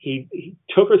 He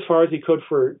took her as far as he could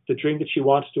for the dream that she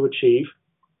wanted to achieve,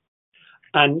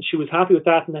 and she was happy with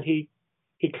that, and then he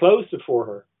closed it for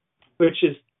her, which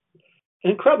is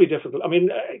incredibly difficult. I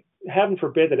mean, heaven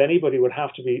forbid that anybody would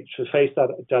have to face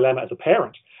that dilemma as a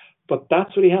parent, but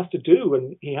that's what he has to do,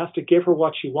 and he has to give her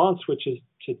what she wants, which is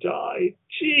to die.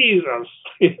 Jesus,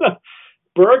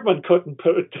 Bergman couldn't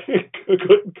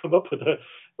come up with at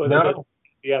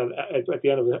the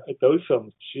end of those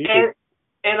films.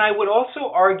 And I would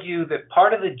also argue that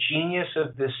part of the genius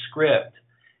of this script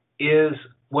is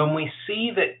when we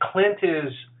see that Clint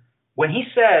when he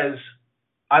says,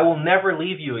 "I will never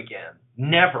leave you again,"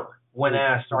 never, when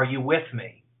asked, "Are you with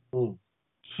me?"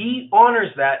 He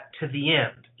honors that to the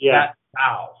end. That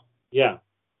vow. Yeah.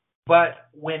 But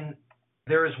when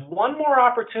there is one more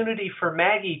opportunity for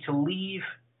Maggie to leave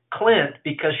Clint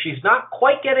because she's not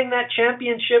quite getting that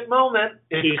championship moment,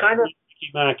 it's kind of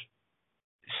back.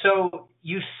 So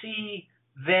you see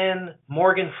then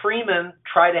Morgan Freeman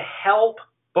try to help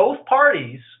both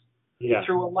parties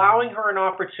through allowing her an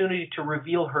opportunity to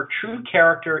reveal her true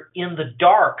character in the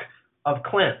dark of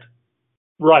Clint.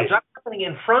 Right. It's not happening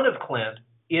in front of Clint.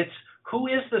 It's who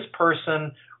is this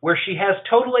person where she has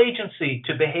total agency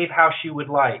to behave how she would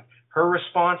like. Her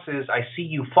response is, I see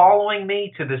you following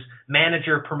me, to this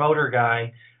manager promoter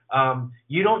guy.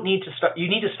 You don't need to stop. You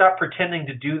need to stop pretending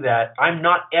to do that. I'm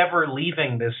not ever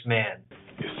leaving this man.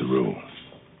 It's the rule.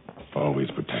 Always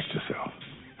protect yourself.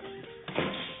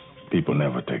 People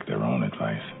never take their own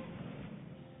advice.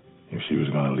 If she was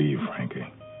going to leave Frankie,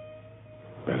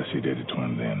 better she did it to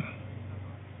him then.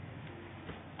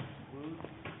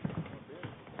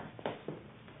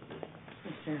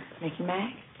 Mr. Mickey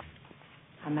Mac?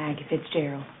 I'm Maggie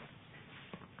Fitzgerald.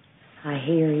 I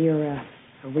hear you're a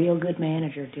real good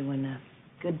manager doing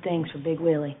good things for Big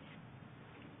Willie.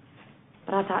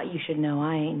 But I thought you should know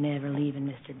I ain't never leaving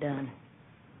Mr. Dunn.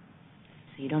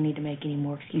 So you don't need to make any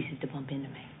more excuses to bump into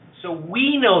me. So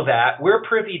we know that. We're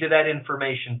privy to that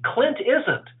information. Clint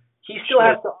isn't. He still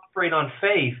has to operate on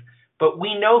faith. But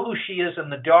we know who she is in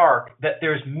the dark, that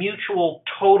there's mutual,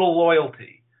 total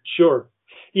loyalty. Sure.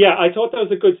 Yeah, I thought that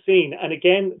was a good scene. And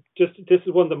again, just this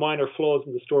is one of the minor flaws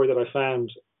in the story that I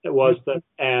found. It was that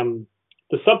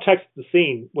the subtext of the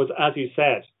scene was, as you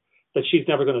said, that she's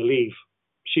never going to leave.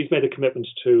 She's made a commitment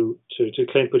to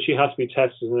Clint, but she has to be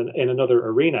tested in another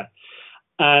arena.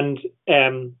 And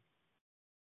in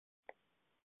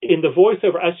the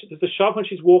voiceover, there's a shot when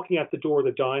she's walking at the door of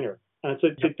the diner. And so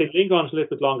they linger on it a little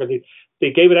bit longer.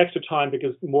 They gave it extra time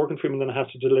because Morgan Freeman then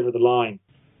has to deliver the line.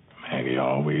 Maggie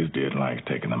always did like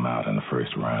taking them out in the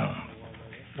first round.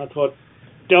 I thought,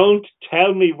 don't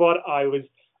tell me what I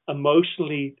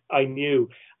knew.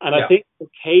 And I think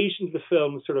occasionally the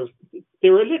film they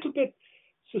were a little bit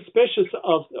suspicious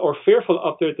of or fearful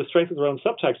of the strength of their own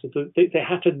subtext. They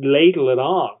had to ladle it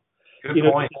on.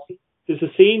 Good point. There's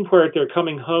a scene where they're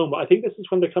coming home. I think this is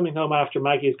when they're coming home after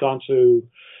Maggie has gone to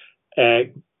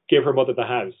give her mother the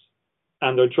house.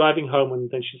 And they're driving home,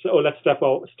 and then she says, let's stop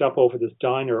over this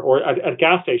diner or at a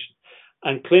gas station.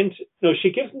 And Clint, she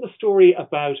gives them the story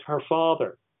about her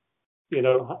father,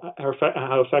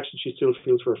 how affectionate she still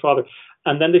feels for her father.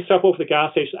 And then they stop over the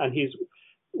gas station, and he's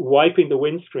wiping the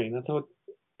windscreen. I thought,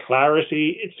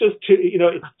 clarity, it's just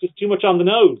too much on the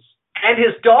nose. And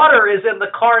his daughter is in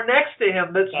the car next to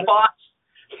him that spots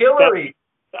Hillary.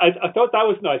 I thought that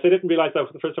was nice. I didn't realize that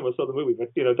for the first time I saw the movie, but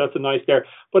that's a nice there.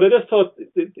 But I just thought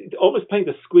almost playing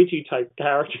the squeegee type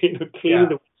character, cleaning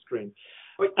the windscreen.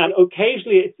 And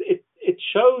occasionally it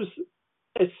shows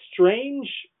a strange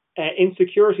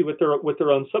insecurity with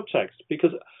their own subtext,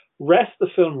 because rest of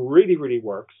the film really, really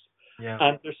works. Yeah.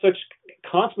 And they're such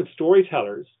consummate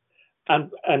storytellers and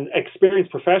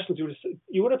experienced professionals.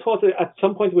 You would have thought that at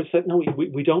some point they would have said, no,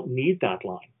 we don't need that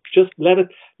line. Just let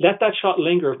that shot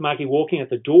linger of Maggie walking at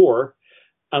the door,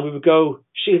 and we would go,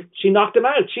 she knocked him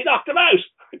out. She knocked him out.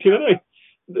 Do you know what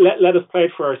I mean? Let us play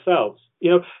it for ourselves.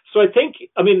 So I think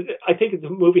the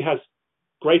movie has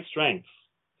great strengths,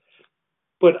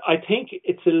 but I think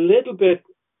it's a little bit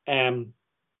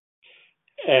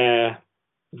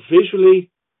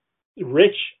visually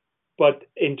rich, but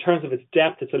in terms of its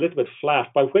depth, it's a little bit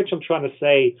flat. By which I'm trying to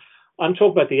say, I'm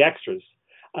talking about the extras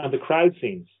and the crowd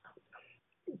scenes.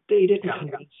 They didn't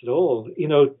convince at all.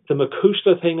 The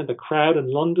Makushla thing and the crowd in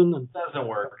London. Doesn't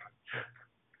work.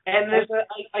 And there's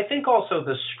I think also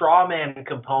the straw man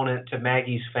component to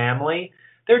Maggie's family.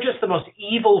 They're just the most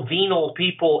evil, venal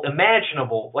people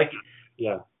imaginable.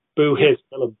 Boo his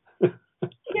film.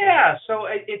 Yeah, so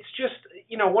it's just,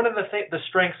 one of the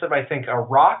strengths of, I think,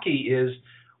 Rocky is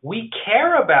we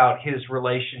care about his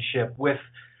relationship with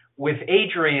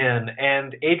Adrian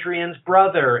and Adrian's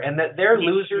brother, and that they're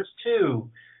losers too.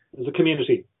 There's a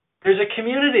community.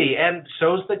 And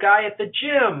so's the guy at the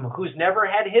gym who's never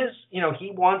had his,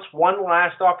 he wants one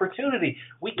last opportunity.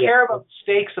 We care about the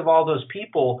stakes of all those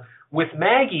people. With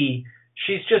Maggie,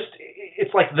 she's just,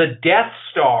 it's like the Death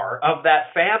Star of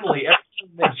that family.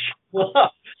 Everything that she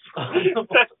loves.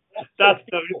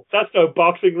 That's no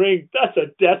boxing ring. That's a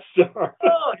Death Star.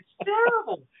 Oh, it's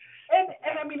terrible. And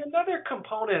I mean, another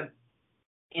component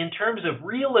in terms of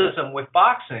realism with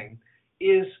boxing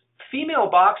is female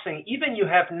boxing. Even you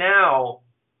have now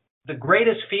the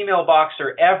greatest female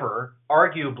boxer ever,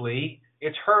 arguably.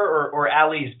 It's her or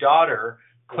Ali's daughter,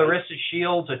 Clarissa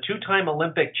Shields, a two-time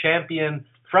Olympic champion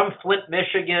from Flint,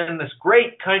 Michigan. This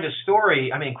great kind of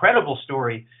story, incredible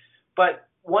story. But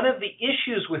one of the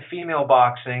issues with female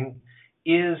boxing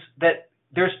is that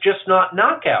there's just not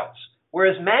knockouts.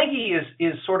 Whereas Maggie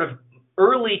is sort of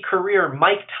early career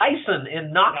Mike Tyson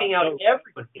in knocking out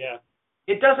everybody. Yeah.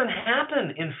 It doesn't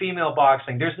happen in female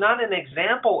boxing. There's not an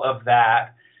example of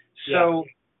that. So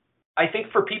I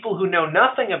think for people who know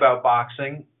nothing about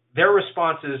boxing, their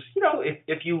response is,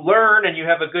 if you learn and you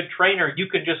have a good trainer, you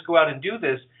can just go out and do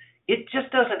this. It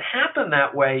just doesn't happen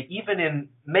that way, even in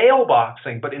male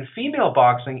boxing. But in female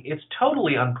boxing, it's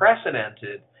totally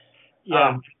unprecedented.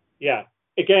 Yeah, yeah.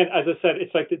 Again, as I said,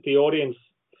 it's like the audience,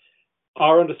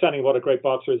 our understanding of what a great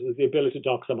boxer is the ability to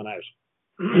knock someone out.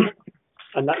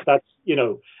 And that's,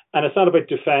 and it's not about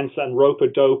defense and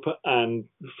rope-a-dope and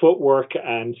footwork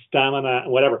and stamina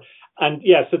and whatever. And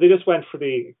yeah, so they just went for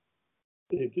the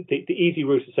easy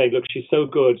route to say, look, she's so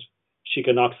good, she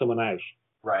can knock someone out.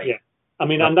 Right. Yeah. I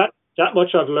mean, and that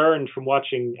much I've learned from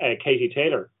watching Katie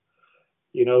Taylor,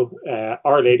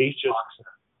 Our Lady,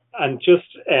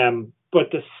 but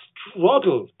the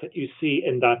struggle that you see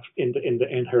in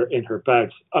her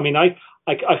bouts. I mean, I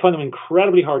find them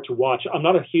incredibly hard to watch. I'm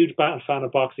not a huge fan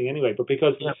of boxing anyway, but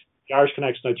because of the Irish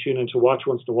connection, I tune in to watch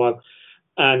once in a while,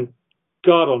 and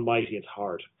God Almighty, it's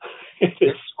hard.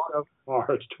 It's so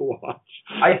hard to watch.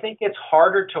 I think it's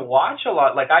harder to watch a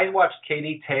lot. Like, I watched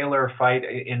Katie Taylor fight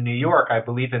in New York, I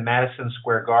believe in Madison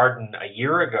Square Garden a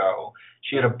year ago.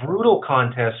 She had a brutal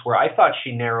contest where I thought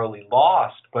she narrowly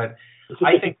lost, but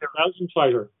I think the 1,000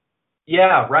 fighter.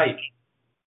 Yeah, right.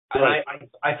 And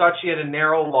I thought she had a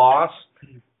narrow loss,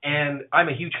 and I'm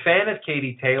a huge fan of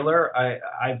Katie Taylor.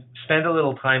 I've spent a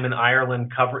little time in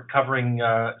Ireland covering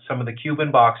some of the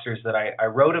Cuban boxers that I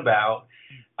wrote about.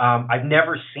 I've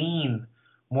never seen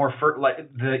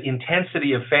the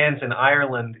intensity of fans in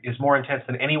Ireland is more intense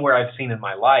than anywhere I've seen in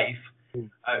my life.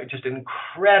 Just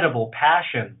incredible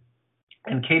passion.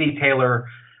 And Katie Taylor,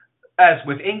 as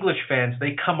with English fans,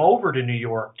 they come over to New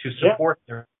York to support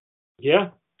their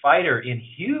fighter in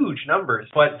huge numbers.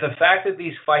 But the fact that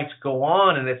these fights go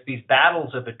on and it's these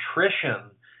battles of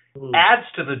attrition adds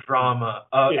to the drama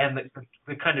and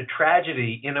the kind of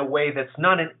tragedy in a way that's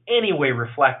not in any way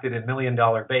reflected in $1 Million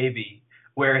Baby,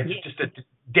 where it's just a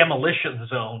demolition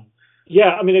zone.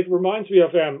 Yeah, I mean, it reminds me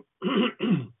of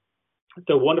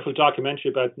the wonderful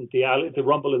documentary about the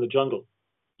Rumble in the Jungle.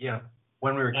 Yeah,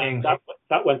 When We Were Kings.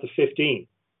 That went to 15.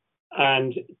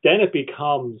 And then it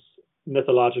becomes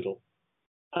mythological,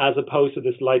 as opposed to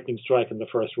this lightning strike in the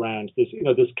first round. This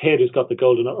kid who's got the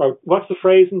golden, or what's the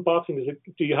phrase in boxing? Is it,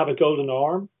 do you have a golden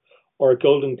arm or a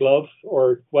golden glove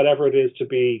or whatever it is to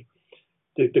be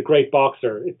the great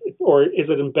boxer? Or is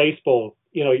it in baseball?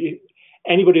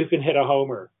 Anybody who can hit a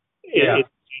homer is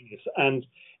genius. And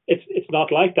it's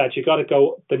not like that. You got to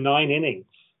go the 9 innings.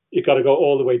 You got to go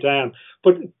all the way down.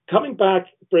 But coming back,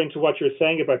 Bryn, to what you're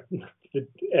saying about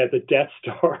the Death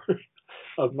Star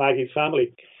of Maggie's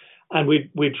family. And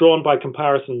we've drawn by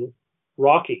comparison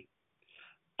Rocky.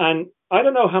 And I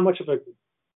don't know how much of a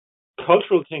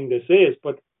cultural thing this is,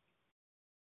 but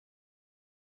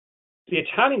the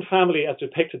Italian family as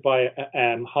depicted by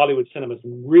Hollywood cinema is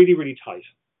really, really tight.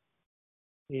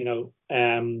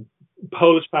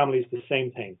 Polish families, the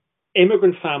same thing.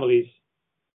 Immigrant families,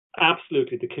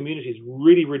 absolutely. The community is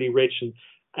really, really rich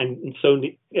and so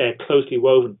closely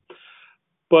woven.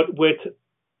 But with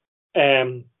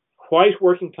white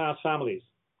working class families,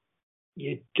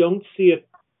 you don't see it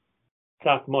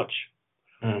that much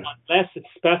unless it's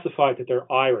specified that they're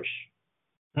Irish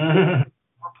or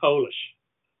Polish.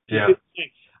 Yeah.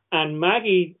 And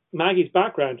Maggie's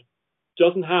background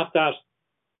doesn't have that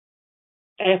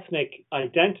ethnic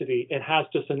identity. It has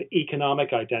just an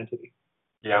economic identity.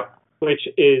 Yeah. Which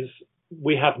is,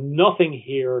 we have nothing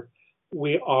here.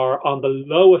 We are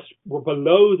we're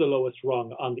below the lowest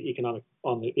rung on the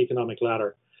economic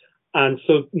ladder. And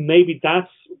so maybe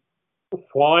that's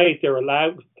why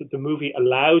the movie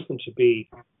allows them to be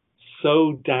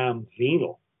so damn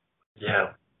venal.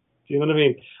 Yeah. Do you know what I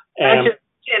mean? And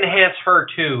to enhance her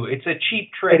too. It's a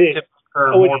cheap trick to make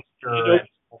her more pure.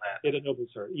 It ennobles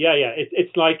her. Yeah.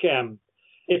 It's like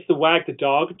it's the wag the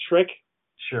dog trick.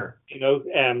 Sure.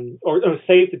 Or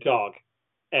save the dog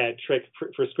trick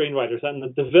for screenwriters,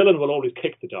 and the villain will always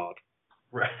kick the dog.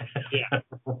 Right. Yeah.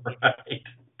 Right.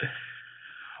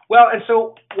 Well, and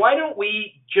so why don't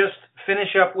we just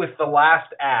finish up with the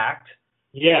last act?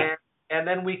 Yeah. And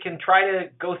then we can try to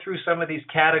go through some of these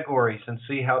categories and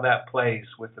see how that plays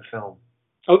with the film.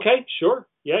 Okay, sure.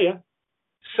 Yeah.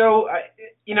 So,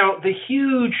 the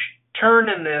huge turn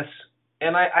in this,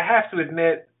 and I have to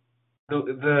admit,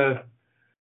 the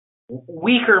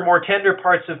weaker, more tender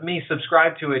parts of me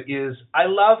subscribe to it, is I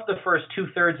love the first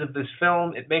 2/3 of this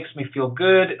film. It makes me feel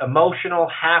good, emotional,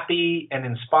 happy, and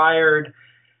inspired.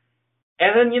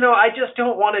 And then, I just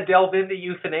don't want to delve into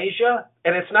euthanasia.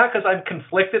 And it's not because I'm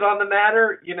conflicted on the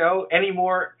matter,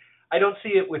 anymore. I don't see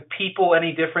it with people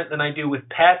any different than I do with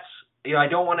pets. I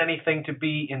don't want anything to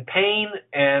be in pain.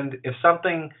 And if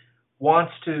something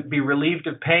wants to be relieved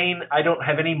of pain. I don't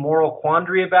have any moral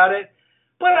quandary about it.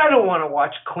 But I don't want to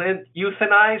watch Clint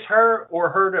euthanize her or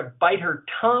her to bite her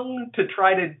tongue to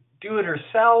try to do it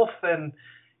herself. And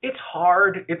it's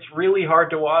hard. It's really hard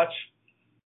to watch.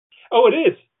 Oh, it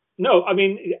is. No, I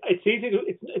mean, it's easy.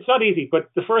 It's not easy, but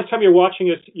the first time you're watching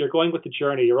it, you're going with the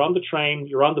journey. You're on the train,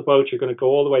 you're on the boat, you're going to go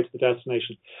all the way to the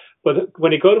destination. But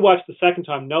when you go to watch the second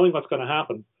time, knowing what's going to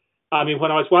happen, I mean,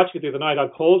 when I was watching it the other night, I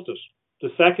paused it. The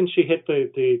second she hit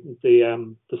the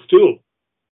stool,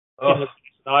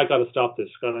 I got to stop this.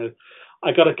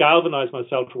 I got to galvanize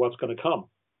myself for what's going to come.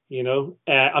 You know,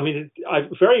 I mean, I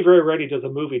very, very rarely does a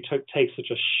movie take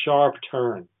such a sharp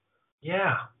turn.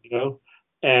 Yeah. You know.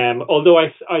 Although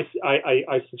I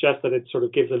suggest that it sort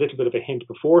of gives a little bit of a hint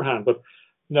beforehand, but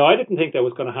no, I didn't think that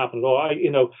was going to happen at all.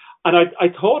 I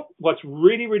thought what's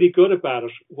really, really good about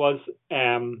it was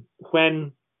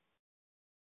when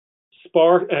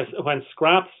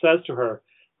Scrap says to her,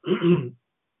 he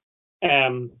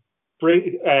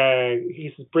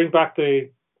says, bring back the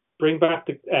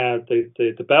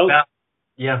belt.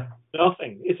 Yeah.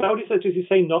 Nothing. Is that what he says? Does he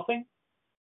say nothing?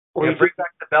 Or bring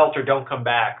back the belt or don't come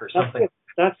back or something.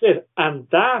 That's it. And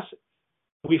that,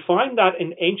 we find that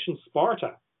in ancient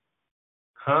Sparta.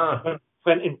 Huh.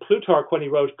 When in Plutarch, when he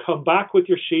wrote, come back with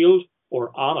your shield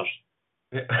or on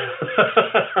it.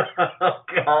 Oh,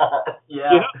 God.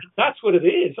 Yeah. You know, that's what it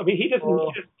is. I mean, he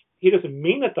doesn't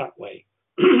mean it that way.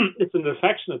 It's an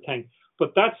affectionate thing.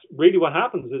 But that's really what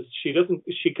happens is she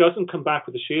doesn't come back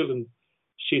with the shield and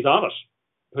she's on it,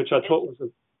 which I thought was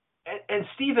And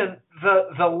Stephen,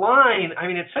 the line, I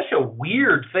mean, it's such a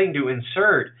weird thing to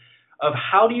insert of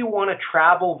how do you want to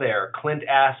travel there? Clint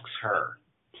asks her.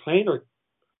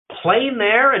 Plane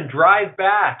there and drive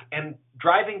back. And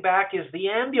driving back is the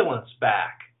ambulance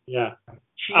back. Yeah.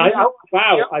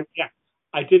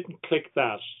 I didn't click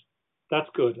that. That's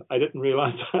good. I didn't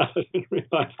realize that.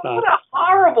 What a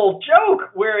horrible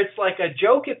joke where it's like a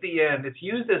joke at the end. It's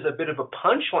used as a bit of a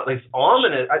punchline. It's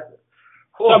ominous.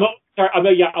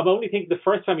 I'm only thinking the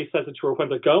first time he says it to her when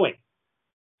they're going.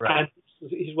 Right. And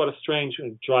he's what a strange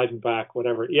driving back,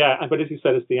 whatever. Yeah, but as you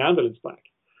said, it's the ambulance back.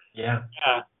 Yeah.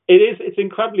 It is. It's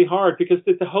incredibly hard because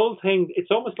the whole thing,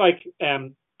 it's almost like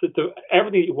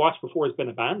everything you watched before has been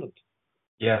abandoned.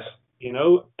 Yes. You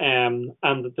know, and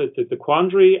the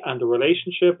quandary and the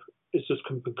relationship is just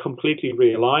completely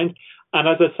realigned. And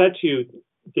as I said to you,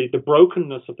 the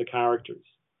brokenness of the characters.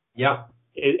 Yeah.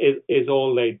 Is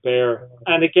all laid bare.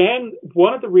 And again,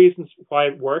 one of the reasons why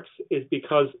it works is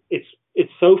because it is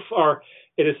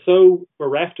so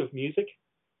bereft of music.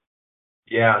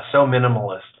 Yeah, so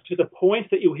minimalist. To the point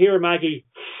that you hear Maggie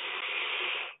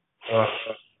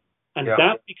and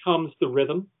that becomes the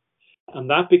rhythm, and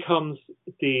that becomes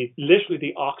literally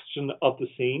the oxygen of the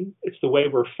scene. It's the way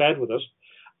we're fed with it.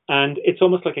 And it's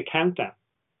almost like a countdown,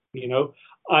 you know.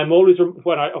 I'm always,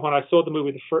 when I saw the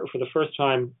movie for the first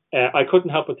time, I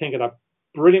couldn't help but think of that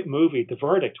brilliant movie, The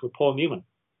Verdict, with Paul Newman.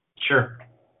 Sure.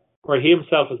 Where he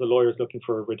himself as a lawyer is looking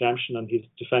for redemption, and he's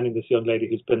defending this young lady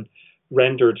who's been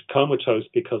rendered comatose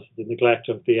because of the neglect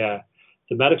of the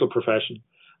medical profession.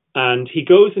 And he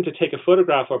goes in to take a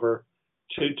photograph of her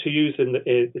to use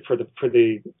for the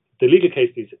legal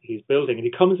case he's building, and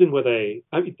he comes in with a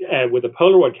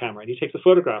Polaroid camera, and he takes a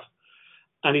photograph,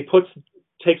 and he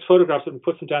takes photographs and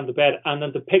puts them down the bed, and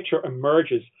then the picture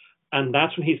emerges, and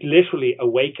that's when he's literally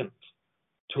awakened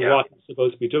to what he's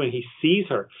supposed to be doing. He sees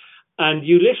her, and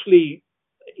you literally,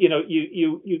 you know,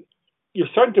 you're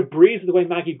starting to breathe the way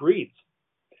Maggie breathes.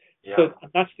 Yeah. So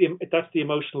that's the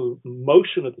emotional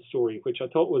motion of the story, which I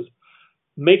thought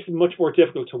makes it much more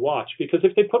difficult to watch, because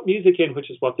if they put music in,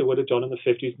 which is what they would have done in the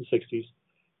 50s and 60s,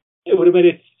 it would have made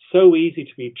it so easy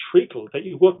to be treacle that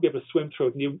you wouldn't be able to swim through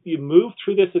it. And you move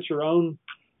through this at your own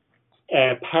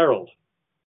peril.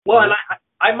 Well, and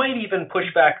I might even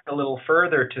push back a little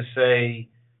further to say,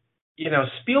 you know,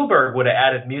 Spielberg would have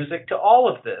added music to all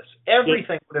of this.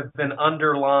 Everything would have been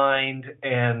underlined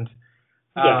and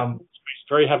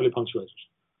very heavily punctuated.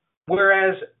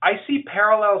 Whereas I see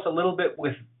parallels a little bit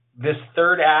with this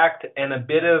third act and a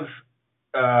bit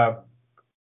of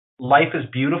Life is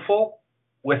Beautiful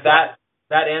with that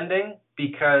ending,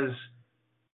 because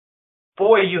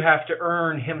boy, you have to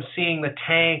earn him seeing the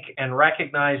tank and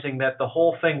recognizing that the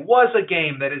whole thing was a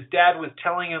game, that his dad was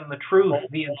telling him the truth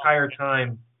the entire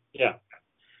time. Yeah.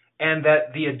 And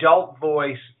that the adult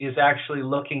voice is actually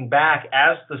looking back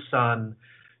as the son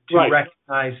to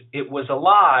recognize it was a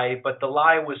lie, but the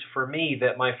lie was for me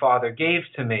that my father gave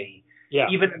to me. Yeah.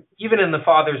 Even in the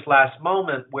father's last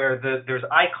moment where there's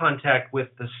eye contact with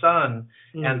the son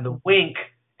and the wink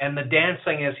and the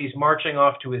dancing as he's marching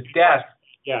off to his death.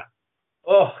 Yeah.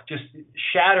 just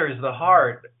shatters the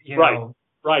heart. You Right. know,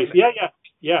 Right.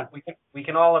 Yeah. we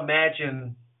can all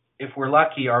imagine, if we're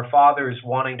lucky, our fathers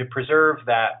wanting to preserve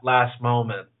that last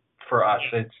moment for us.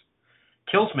 It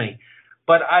kills me,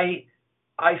 but I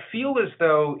feel as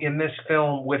though in this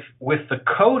film with the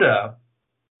coda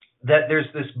that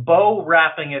there's this bow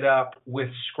wrapping it up with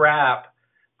Scrap,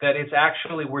 that it's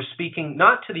actually, we're speaking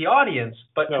not to the audience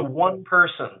but to one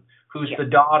person who's the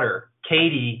daughter,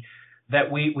 Katie,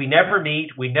 that we never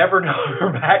meet, we never know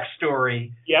her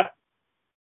backstory. Yeah.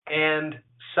 And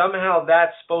somehow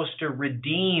that's supposed to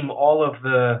redeem all of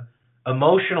the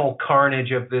emotional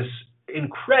carnage of this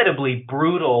incredibly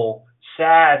brutal,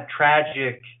 sad,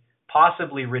 tragic,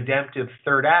 possibly redemptive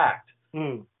third act.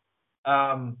 I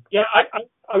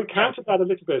would counter that a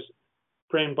little bit,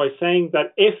 Bryn, by saying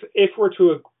that if we're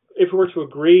to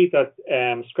agree that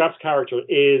Scrap's character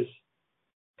is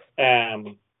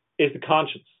the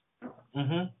conscience,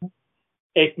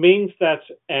 it means that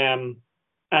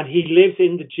and he lives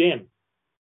in the gym,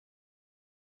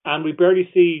 and we barely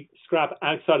see Scrap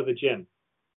outside of the gym.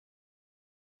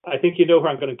 I think you know where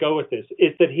I'm going to go with this.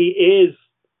 Is that he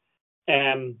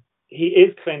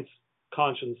is Clint's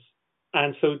conscience,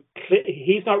 and so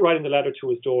he's not writing the letter to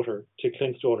his daughter, to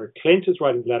Clint's daughter. Clint is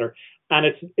writing the letter, and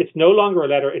it's no longer a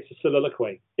letter; it's a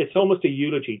soliloquy. It's almost a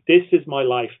eulogy. This is my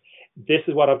life. This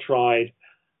is what I've tried.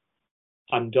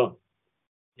 I'm done.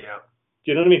 Yeah.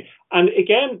 Do you know what I mean? And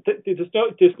again,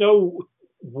 there's no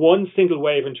one single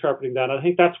way of interpreting that. And I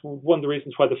think that's one of the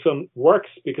reasons why the film works,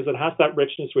 because it has that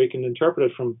richness where you can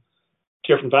interpret it from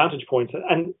different vantage points,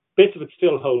 and bits of it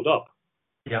still hold up.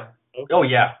 Yeah. Oh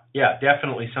yeah,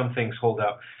 definitely some things hold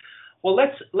up. Well,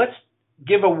 let's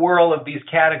give a whirl of these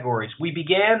categories. We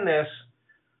began this.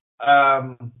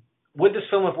 Would this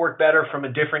film have worked better from a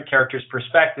different character's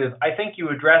perspective? I think you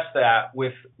addressed that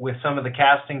with some of the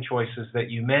casting choices that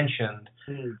you mentioned.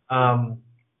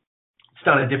 It's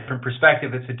not a different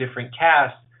perspective; it's a different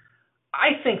cast.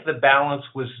 I think the balance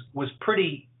was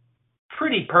pretty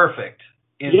perfect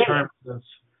in terms of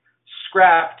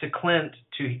Scrap to Clint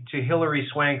to Hilary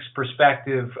Swank's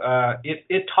perspective.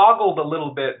 It toggled a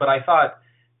little bit, but I thought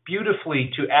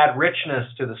beautifully to add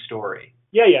richness to the story.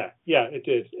 Yeah,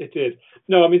 it did.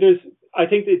 No, I mean, I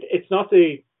think it's not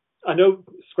I know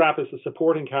Scrap is a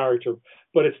supporting character,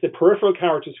 but it's the peripheral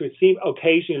characters who seem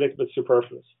occasionally a little bit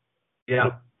superfluous.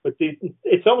 Yeah. But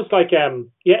it's almost like,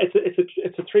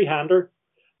 it's a three-hander,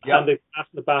 and they pass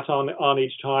the baton on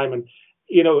each time. And,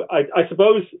 you know, I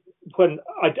suppose when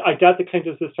I doubt that Clint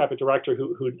is this type of director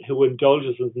who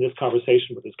indulges in this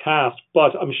conversation with his cast,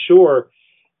 but I'm sure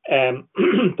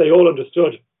they all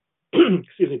understood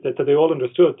that they all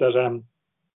understood that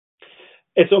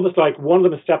it's almost like one of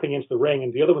them is stepping into the ring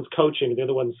and the other one's coaching and the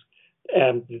other one's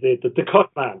the cut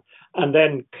man, and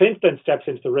then Clint then steps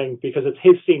into the ring because it's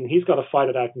his scene, he's got to fight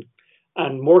it out,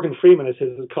 and Morgan Freeman is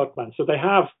his cut man. So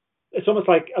it's almost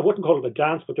like, I wouldn't call it a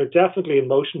dance, but they're definitely in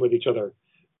motion with each other.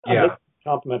 Yeah, they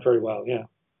complement very well. Yeah.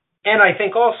 And I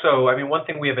think also, I mean, one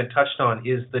thing we haven't touched on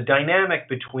is the dynamic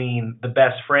between the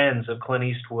best friends of Clint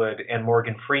Eastwood and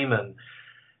Morgan Freeman.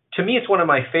 To me, it's one of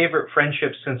my favorite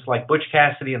friendships since like Butch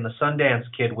Cassidy and the Sundance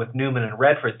Kid with Newman and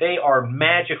Redford. They are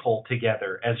magical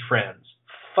together as friends.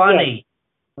 Funny,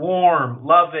 warm,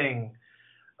 loving,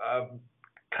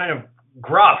 kind of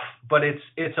gruff, but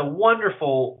it's a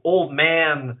wonderful old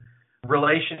man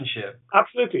relationship.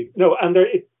 Absolutely. No, and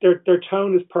their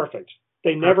tone is perfect.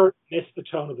 They never miss the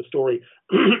tone of the story.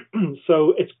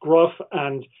 So it's gruff,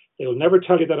 and they'll never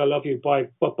tell you that I love you,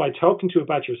 but by talking to you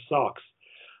about your socks,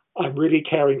 I'm really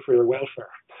caring for your welfare.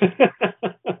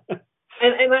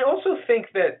 And I also think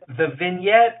that the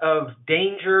vignette of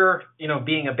Danger, you know,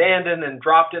 being abandoned and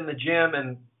dropped in the gym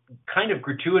and kind of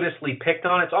gratuitously picked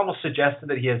on, it's almost suggested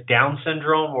that he has Down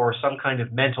syndrome or some kind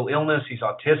of mental illness. He's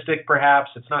autistic,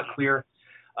 perhaps. It's not clear.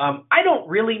 I don't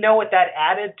really know what that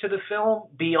added to the film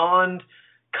beyond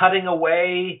cutting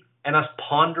away and us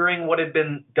pondering what had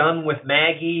been done with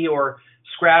Maggie or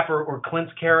Scrap or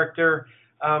Clint's character.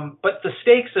 But the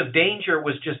stakes of Danger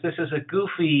was just, this is a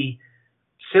goofy,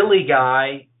 silly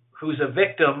guy who's a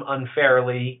victim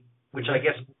unfairly, which I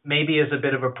guess maybe is a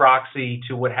bit of a proxy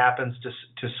to what happens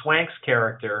to Swank's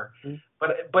character.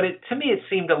 But to me, it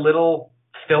seemed a little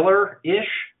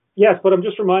filler-ish. Yes, but I'm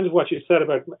just reminded of what you said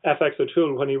about F.X.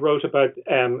 O'Toole when he wrote about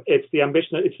it's the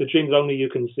ambition, it's the dreams only you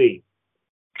can see.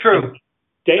 True.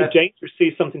 Danger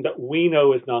sees something that we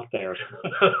know is not there.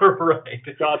 Right.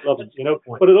 God love it, you know.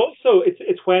 But it also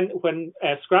it's when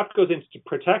Scrap goes in to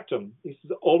protect him. He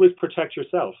says, "Always protect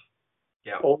yourself."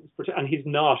 Yeah. Always protect, and he's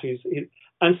not.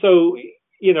 And so,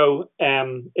 you know,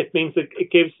 it means that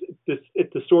it gives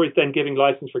the story's then giving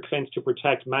license for Clint to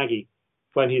protect Maggie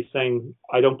when he's saying,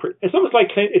 "I don't." It's almost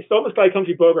like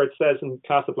Humphrey Bogart says in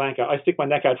Casablanca, "I stick my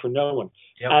neck out for no one."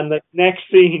 Yep. And the next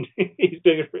scene, he's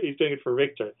doing it for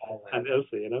Victor and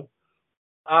Elsie.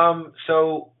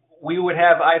 So we would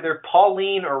have either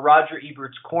Pauline or Roger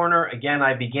Ebert's corner. Again,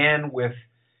 I began with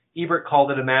Ebert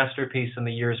called it a masterpiece and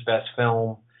the year's best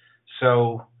film.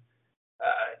 So,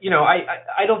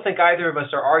 I don't think either of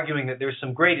us are arguing that there's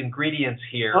some great ingredients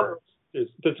here.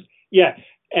 Yeah.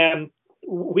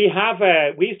 We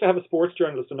used to have a sports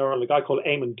journalist in Ireland, a guy called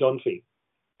Eamon Dunphy,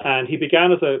 and he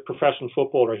began as a professional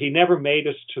footballer. He never made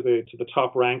it to the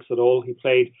top ranks at all. He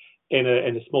played in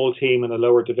a small team in a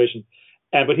lower division,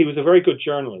 but he was a very good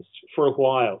journalist for a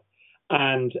while.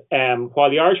 And while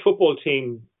the Irish football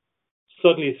team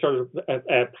suddenly started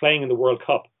playing in the World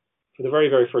Cup for the very,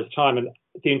 very first time, and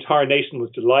the entire nation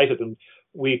was delighted, and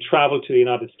we traveled to the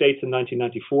United States in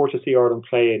 1994 to see Ireland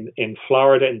play in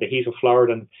Florida, in the heat of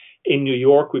Florida. And in New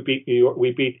York, we beat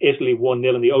Italy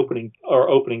 1-0 in the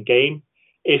opening game.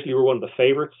 Italy were one of the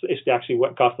favourites. Italy actually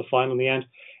got to the final in the end.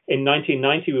 In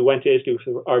 1990, we went to Italy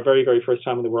for our very, very first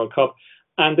time in the World Cup.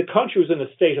 And the country was in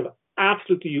a state of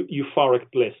absolutely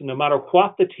euphoric bliss. And no matter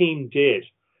what the team did,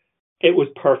 it was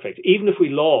perfect. Even if we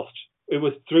lost, it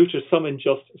was through to some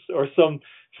injustice or some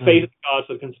fate of the gods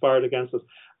that conspired against us.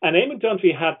 And Eamon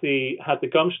Dunphy had the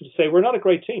gumption to say, we're not a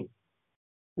great team.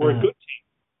 We're a good team,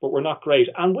 but we're not great.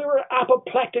 And we were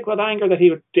apoplectic with anger that he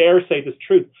would dare say this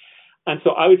truth. And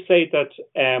so I would say that,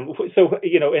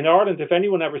 in Ireland, if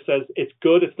anyone ever says it's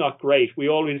good, it's not great, we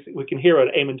can hear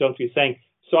what Eamon Dunphy is saying.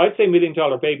 So I'd say $1 Million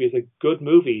Baby is a good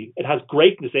movie. It has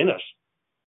greatness in it,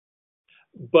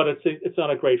 but it's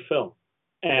not a great film.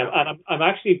 And I'm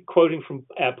actually quoting from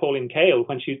Pauline Kael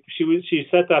when she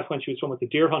said that when she was on with The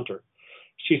Deer Hunter.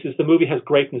 She says the movie has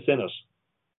greatness in it,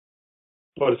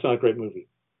 but it's not a great movie.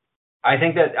 I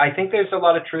think there's a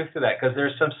lot of truth to that, because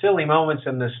there's some silly moments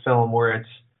in this film where it's,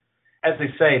 as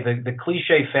they say, the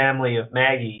cliche family of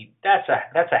Maggie. That's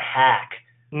a hack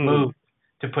move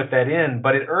to put that in,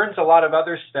 but it earns a lot of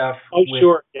other stuff. Oh,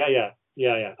 sure,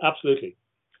 yeah, absolutely.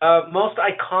 Most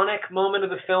iconic moment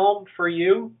of the film for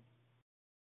you?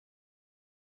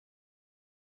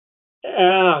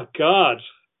 Oh God.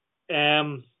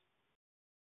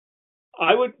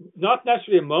 I would not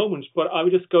necessarily a moment, but I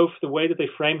would just go for the way that they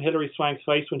frame Hilary Swank's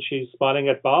face when she's smiling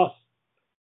at Boss.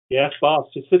 Yes, Boss.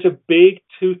 It's such a big,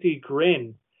 toothy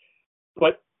grin,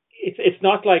 but it's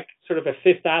not like sort of a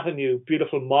Fifth Avenue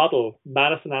beautiful model,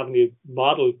 Madison Avenue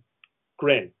model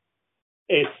grin.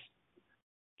 It's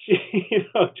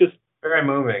just very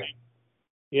moving.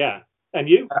 Yeah, and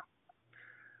you?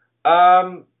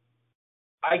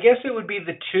 I guess it would be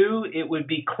the two. It would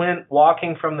be Clint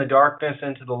walking from the darkness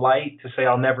into the light to say,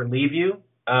 "I'll never leave you."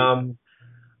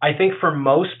 I think for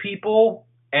most people,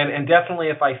 and definitely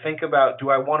if I think about, do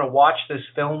I want to watch this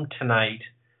film tonight?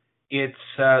 It's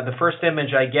the first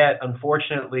image I get,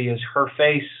 unfortunately, is her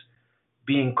face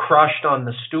being crushed on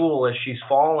the stool as she's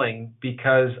falling,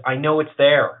 because I know it's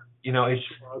there. It's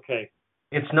okay.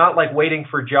 It's not like Waiting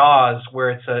for Jaws,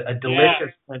 where it's a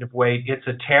delicious kind of wait. It's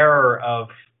a terror of.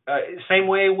 Same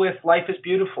way with Life is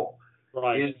Beautiful.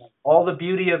 Right. Is all the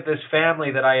beauty of this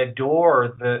family that I adore,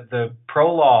 the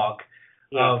prologue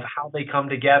of how they come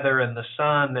together and the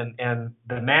son and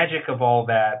the magic of all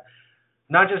that.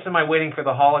 Not just am I waiting for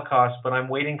the Holocaust, but I'm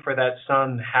waiting for that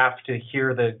son have to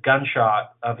hear the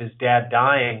gunshot of his dad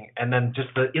dying, and then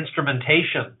just the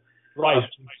instrumentation. Right.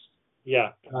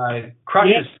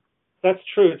 Crushes. Yes. That's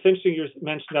true. It's interesting you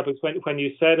mentioned that, because when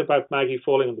you said about Maggie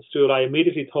falling on the stool, I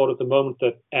immediately thought of the moment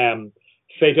that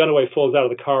Faye Dunaway falls out of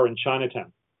the car in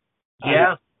Chinatown.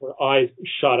 Yeah. Her eyes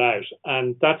shot out.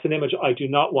 And that's an image I do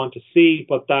not want to see,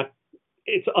 but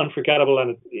it's unforgettable,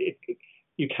 and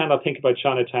you cannot think about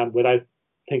Chinatown without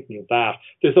thinking of that.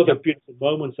 There's other beautiful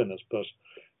moments in it, but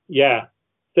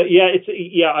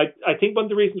I think one of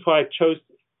the reasons why I chose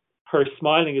her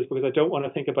smiling is because I don't want to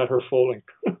think about her falling.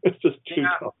 It's just too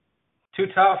tough. Too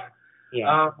tough.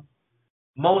 Yeah.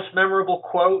 Most memorable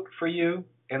quote for you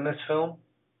in this film?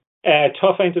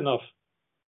 Tough ain't enough.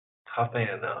 Tough ain't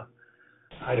enough.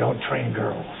 I don't train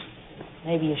girls.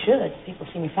 Maybe you should. People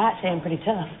see me fight, say I'm pretty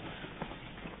tough.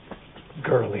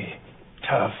 Girly,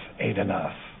 tough ain't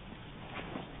enough.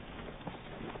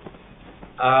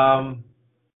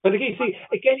 But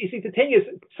again, you see, the thing is,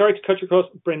 sorry to cut you across,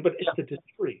 Bryn, but it's the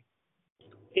delivery.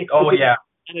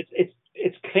 And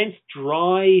it's Clint's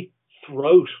dry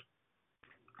throat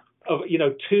of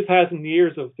 2,000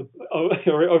 years of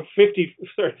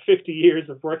 50 years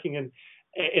of working in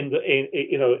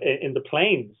the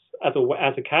plains as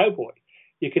a cowboy.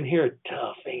 You can hear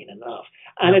tough ain't enough,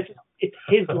 and it's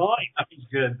his line. He's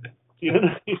good.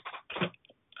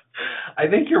 I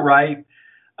think you're right.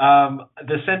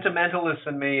 The sentimentalist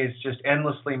in me is just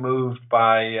endlessly moved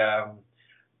by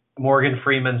Morgan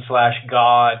Freeman /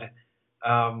 God,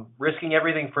 risking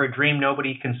everything for a dream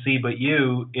nobody can see but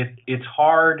you. It's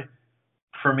hard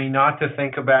for me not to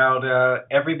think about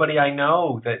everybody I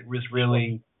know that was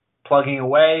really plugging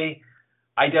away.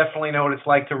 I definitely know what it's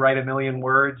like to write a million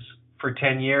words for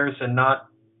 10 years and not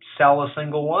sell a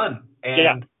single one.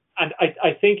 And and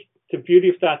I think the beauty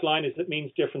of that line is it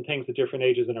means different things at different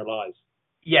ages in our lives.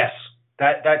 yes,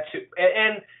 that too.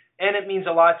 And it means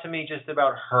a lot to me just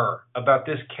about her, about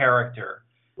this character.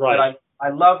 Right. That I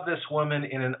love this woman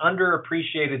in an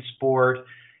underappreciated sport,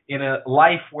 in a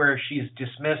life where she's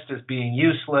dismissed as being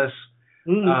useless.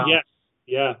 Yes.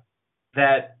 Yeah.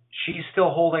 That she's still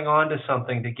holding on to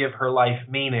something to give her life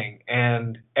meaning,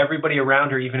 and everybody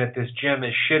around her, even at this gym,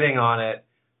 is shitting on it.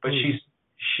 But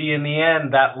she in the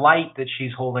end, that light that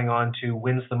she's holding on to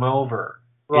wins them over.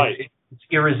 Right. It's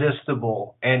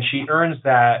irresistible, and she earns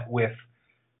that with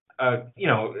a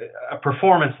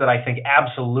performance that I think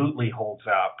absolutely holds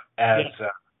up as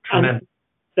tremendous.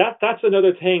 And that's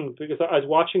another thing, because I was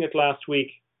watching it last week.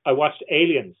 I watched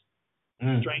Aliens.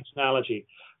 Strange analogy.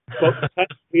 But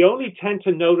we only tend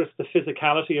to notice the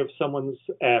physicality of someone's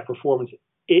performance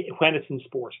when it's in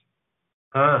sport.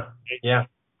 Yeah.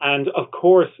 And of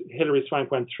course, Hilary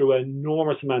Swank went through an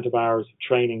enormous amount of hours of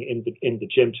training in the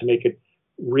gym to make it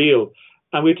real.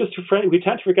 And we tend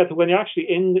to forget that when you're actually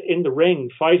in the ring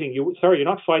fighting, you're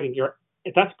not fighting.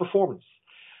 That's performance,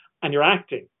 and you're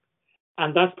acting,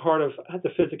 and that's part of the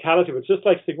physicality of it. Just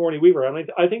like Sigourney Weaver. I mean,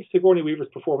 I think Sigourney Weaver's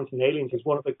performance in Aliens is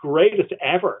one of the greatest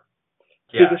ever.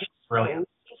 Yeah, it's brilliant.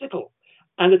 Physical.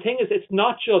 And the thing is, it's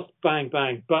not just bang,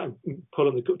 bang, bang,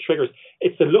 pulling the triggers.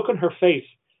 It's the look on her face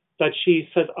that she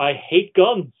says, "I hate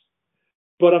guns,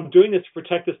 but I'm doing this to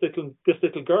protect this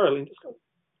little girl," and just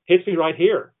hits me right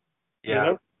here. Yeah. You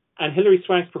know? And Hilary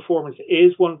Swank's performance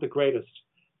is one of the greatest,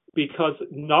 because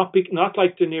not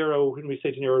like De Niro, when we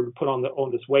say De Niro put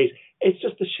on this weight. It's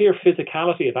just the sheer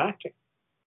physicality of acting.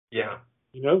 Yeah.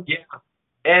 You know? Yeah.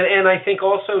 And I think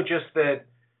also just that,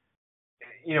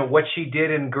 what she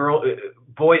did in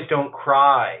Boys Don't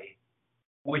Cry,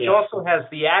 which also has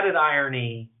the added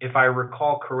irony, if I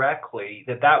recall correctly,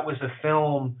 that was a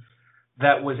film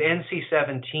that was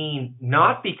NC-17,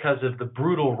 not because of the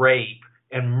brutal rape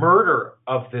and murder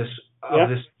of this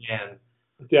man,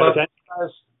 but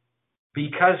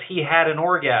because he had an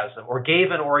orgasm or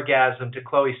gave an orgasm to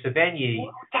Chloe Sevigny.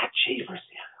 That cheapers.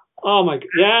 Oh my God!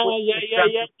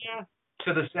 Yeah.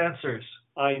 To the censors.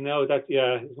 I know that.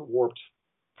 Yeah, it's warped.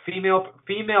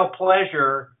 Female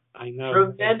pleasure. I know.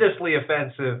 Tremendously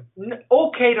offensive.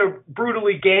 Okay to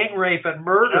brutally gang rape and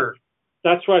murder.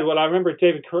 That's right. Well, I remember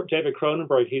David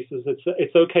Cronenberg. He says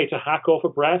it's okay to hack off a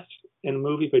breast in a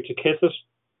movie, but to kiss it,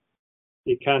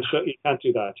 you can't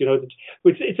do that.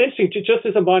 It's interesting. Just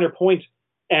as a minor point,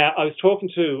 I was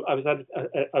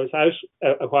out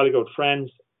a while ago with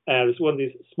friends. It was one of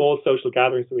these small social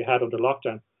gatherings that we had under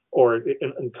lockdown or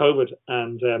in COVID,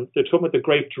 and they're talking about the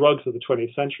great drugs of the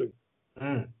 20th century.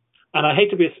 And I hate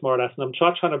to be a smart ass, and I'm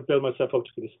not trying to build myself up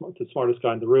to be the smartest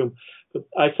guy in the room, but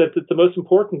I said that the most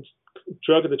important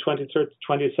drug of the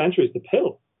 20th century is the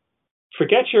pill.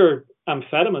 Forget your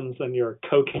amphetamines and your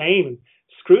cocaine.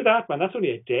 Screw that, man. That's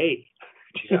only a day.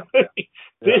 Yeah.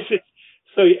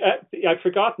 I've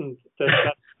forgotten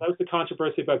that was the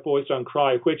controversy about Boys Don't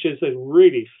Cry, which is a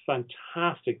really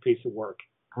fantastic piece of work.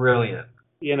 Brilliant.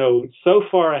 So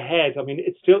far ahead. I mean,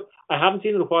 it's still. I haven't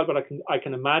seen it in a while, but I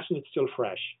can imagine it's still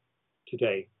fresh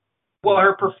today. Well,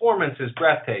 her performance is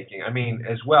breathtaking. I mean,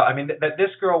 as well. I mean, that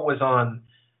this girl was on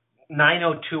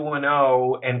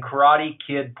 90210 and Karate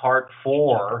Kid Part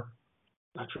 4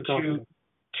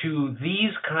 to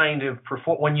these kind of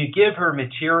when you give her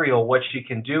material, what she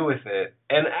can do with it.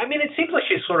 And I mean, it seems like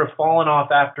she's sort of fallen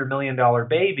off after $1 Million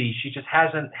Baby. She just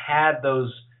hasn't had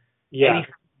those any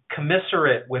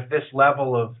commensurate with this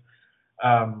level of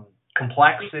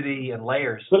complexity and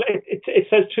layers. Well, it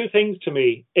says two things to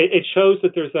me. It shows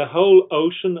that there's a whole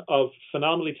ocean of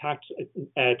phenomenally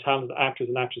talented actors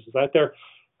and actresses out there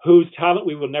whose talent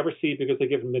we will never see because they're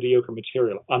given mediocre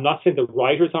material. I'm not saying the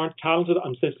writers aren't talented.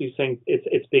 I'm simply saying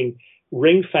it's being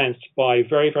ring-fenced by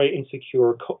very, very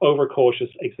insecure, overcautious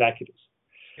executives.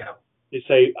 Yeah. You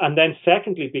say, and then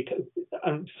secondly,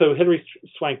 so Hilary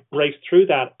Swank breaks through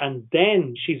that, and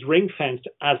then she's ring-fenced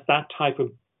as that type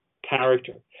of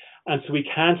character. And so we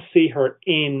can't see her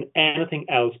in anything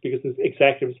else because the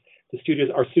executives, the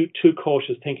studios are too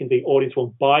cautious, thinking the audience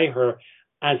won't buy her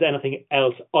as anything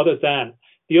else other than.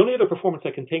 The only other performance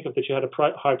I can think of that she had a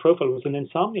high profile was in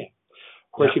Insomnia,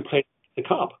 where she played the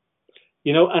cop.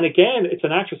 You know, and again, it's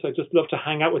an actress I just love to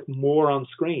hang out with more on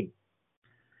screen.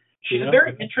 She's a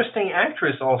very interesting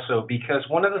actress also, because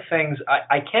one of the things,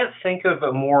 I can't think of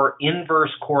a more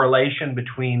inverse correlation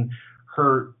between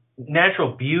her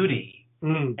natural beauty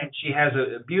and she has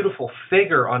a beautiful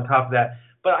figure on top of that,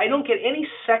 but I don't get any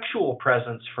sexual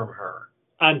presence from her.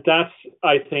 And that's,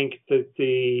 I think,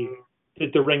 the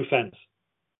ring fence.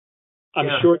 I'm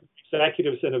sure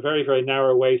executives in a very, very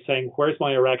narrow way saying, where's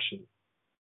my erection?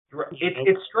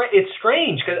 It's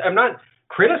strange, because I'm not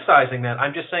criticizing that.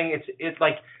 I'm just saying it's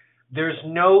like there's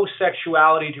no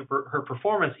sexuality to her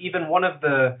performance. Even one of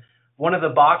the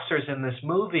boxers in this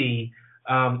movie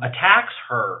attacks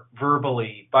her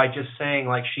verbally by just saying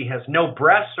like she has no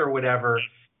breasts or whatever.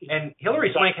 And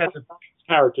Hilary Swank has a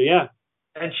character, yeah,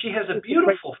 and she has a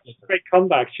beautiful great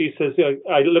comeback. She says,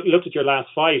 "I looked at your last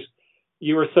fight.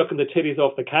 You were sucking the titties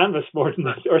off the canvas more than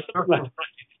that, or something like that."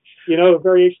 You know,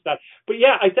 very interesting that. But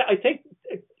yeah, I think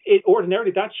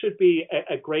ordinarily that should be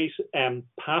a great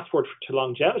password to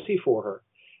longevity for her,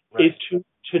 is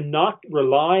to not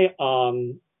rely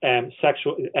on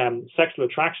sexual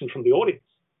attraction from the audience.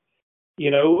 You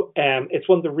know, it's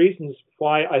one of the reasons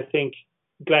why I think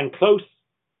Glenn Close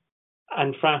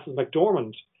and Frances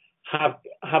McDormand have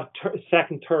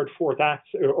second, third, fourth acts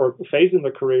or phases in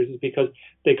their careers, is because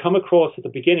they come across at the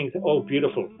beginning, oh,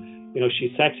 beautiful, you know,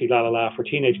 she's sexy, la la la, for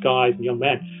teenage guys and young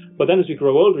men. But then as we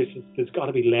grow older, there's got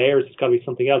to be layers, there's got to be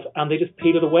something else, and they just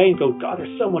peel it away and go, God,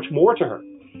 there's so much more to her.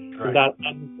 Right.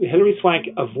 And Hilary Swank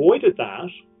avoided that,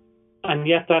 and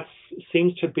yet that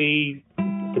seems to be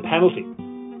the penalty,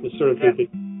 the sort of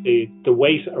the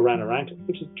weight around her ankle,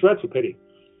 which is a dreadful pity.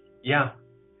 Yeah.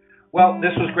 Well,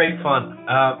 this was great fun.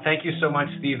 Thank you so much,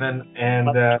 Stephen, and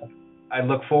I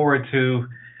look forward to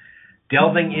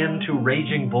delving into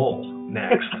Raging Bull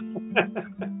next.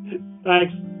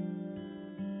 Thanks.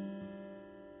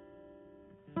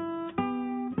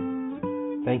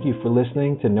 Thank you for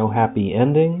listening to No Happy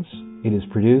Endings. It is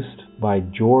produced by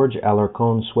George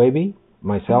Alarcon Swaby,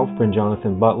 myself, Bryn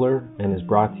Jonathan Butler, and is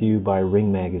brought to you by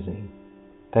Ring Magazine.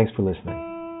 Thanks for listening.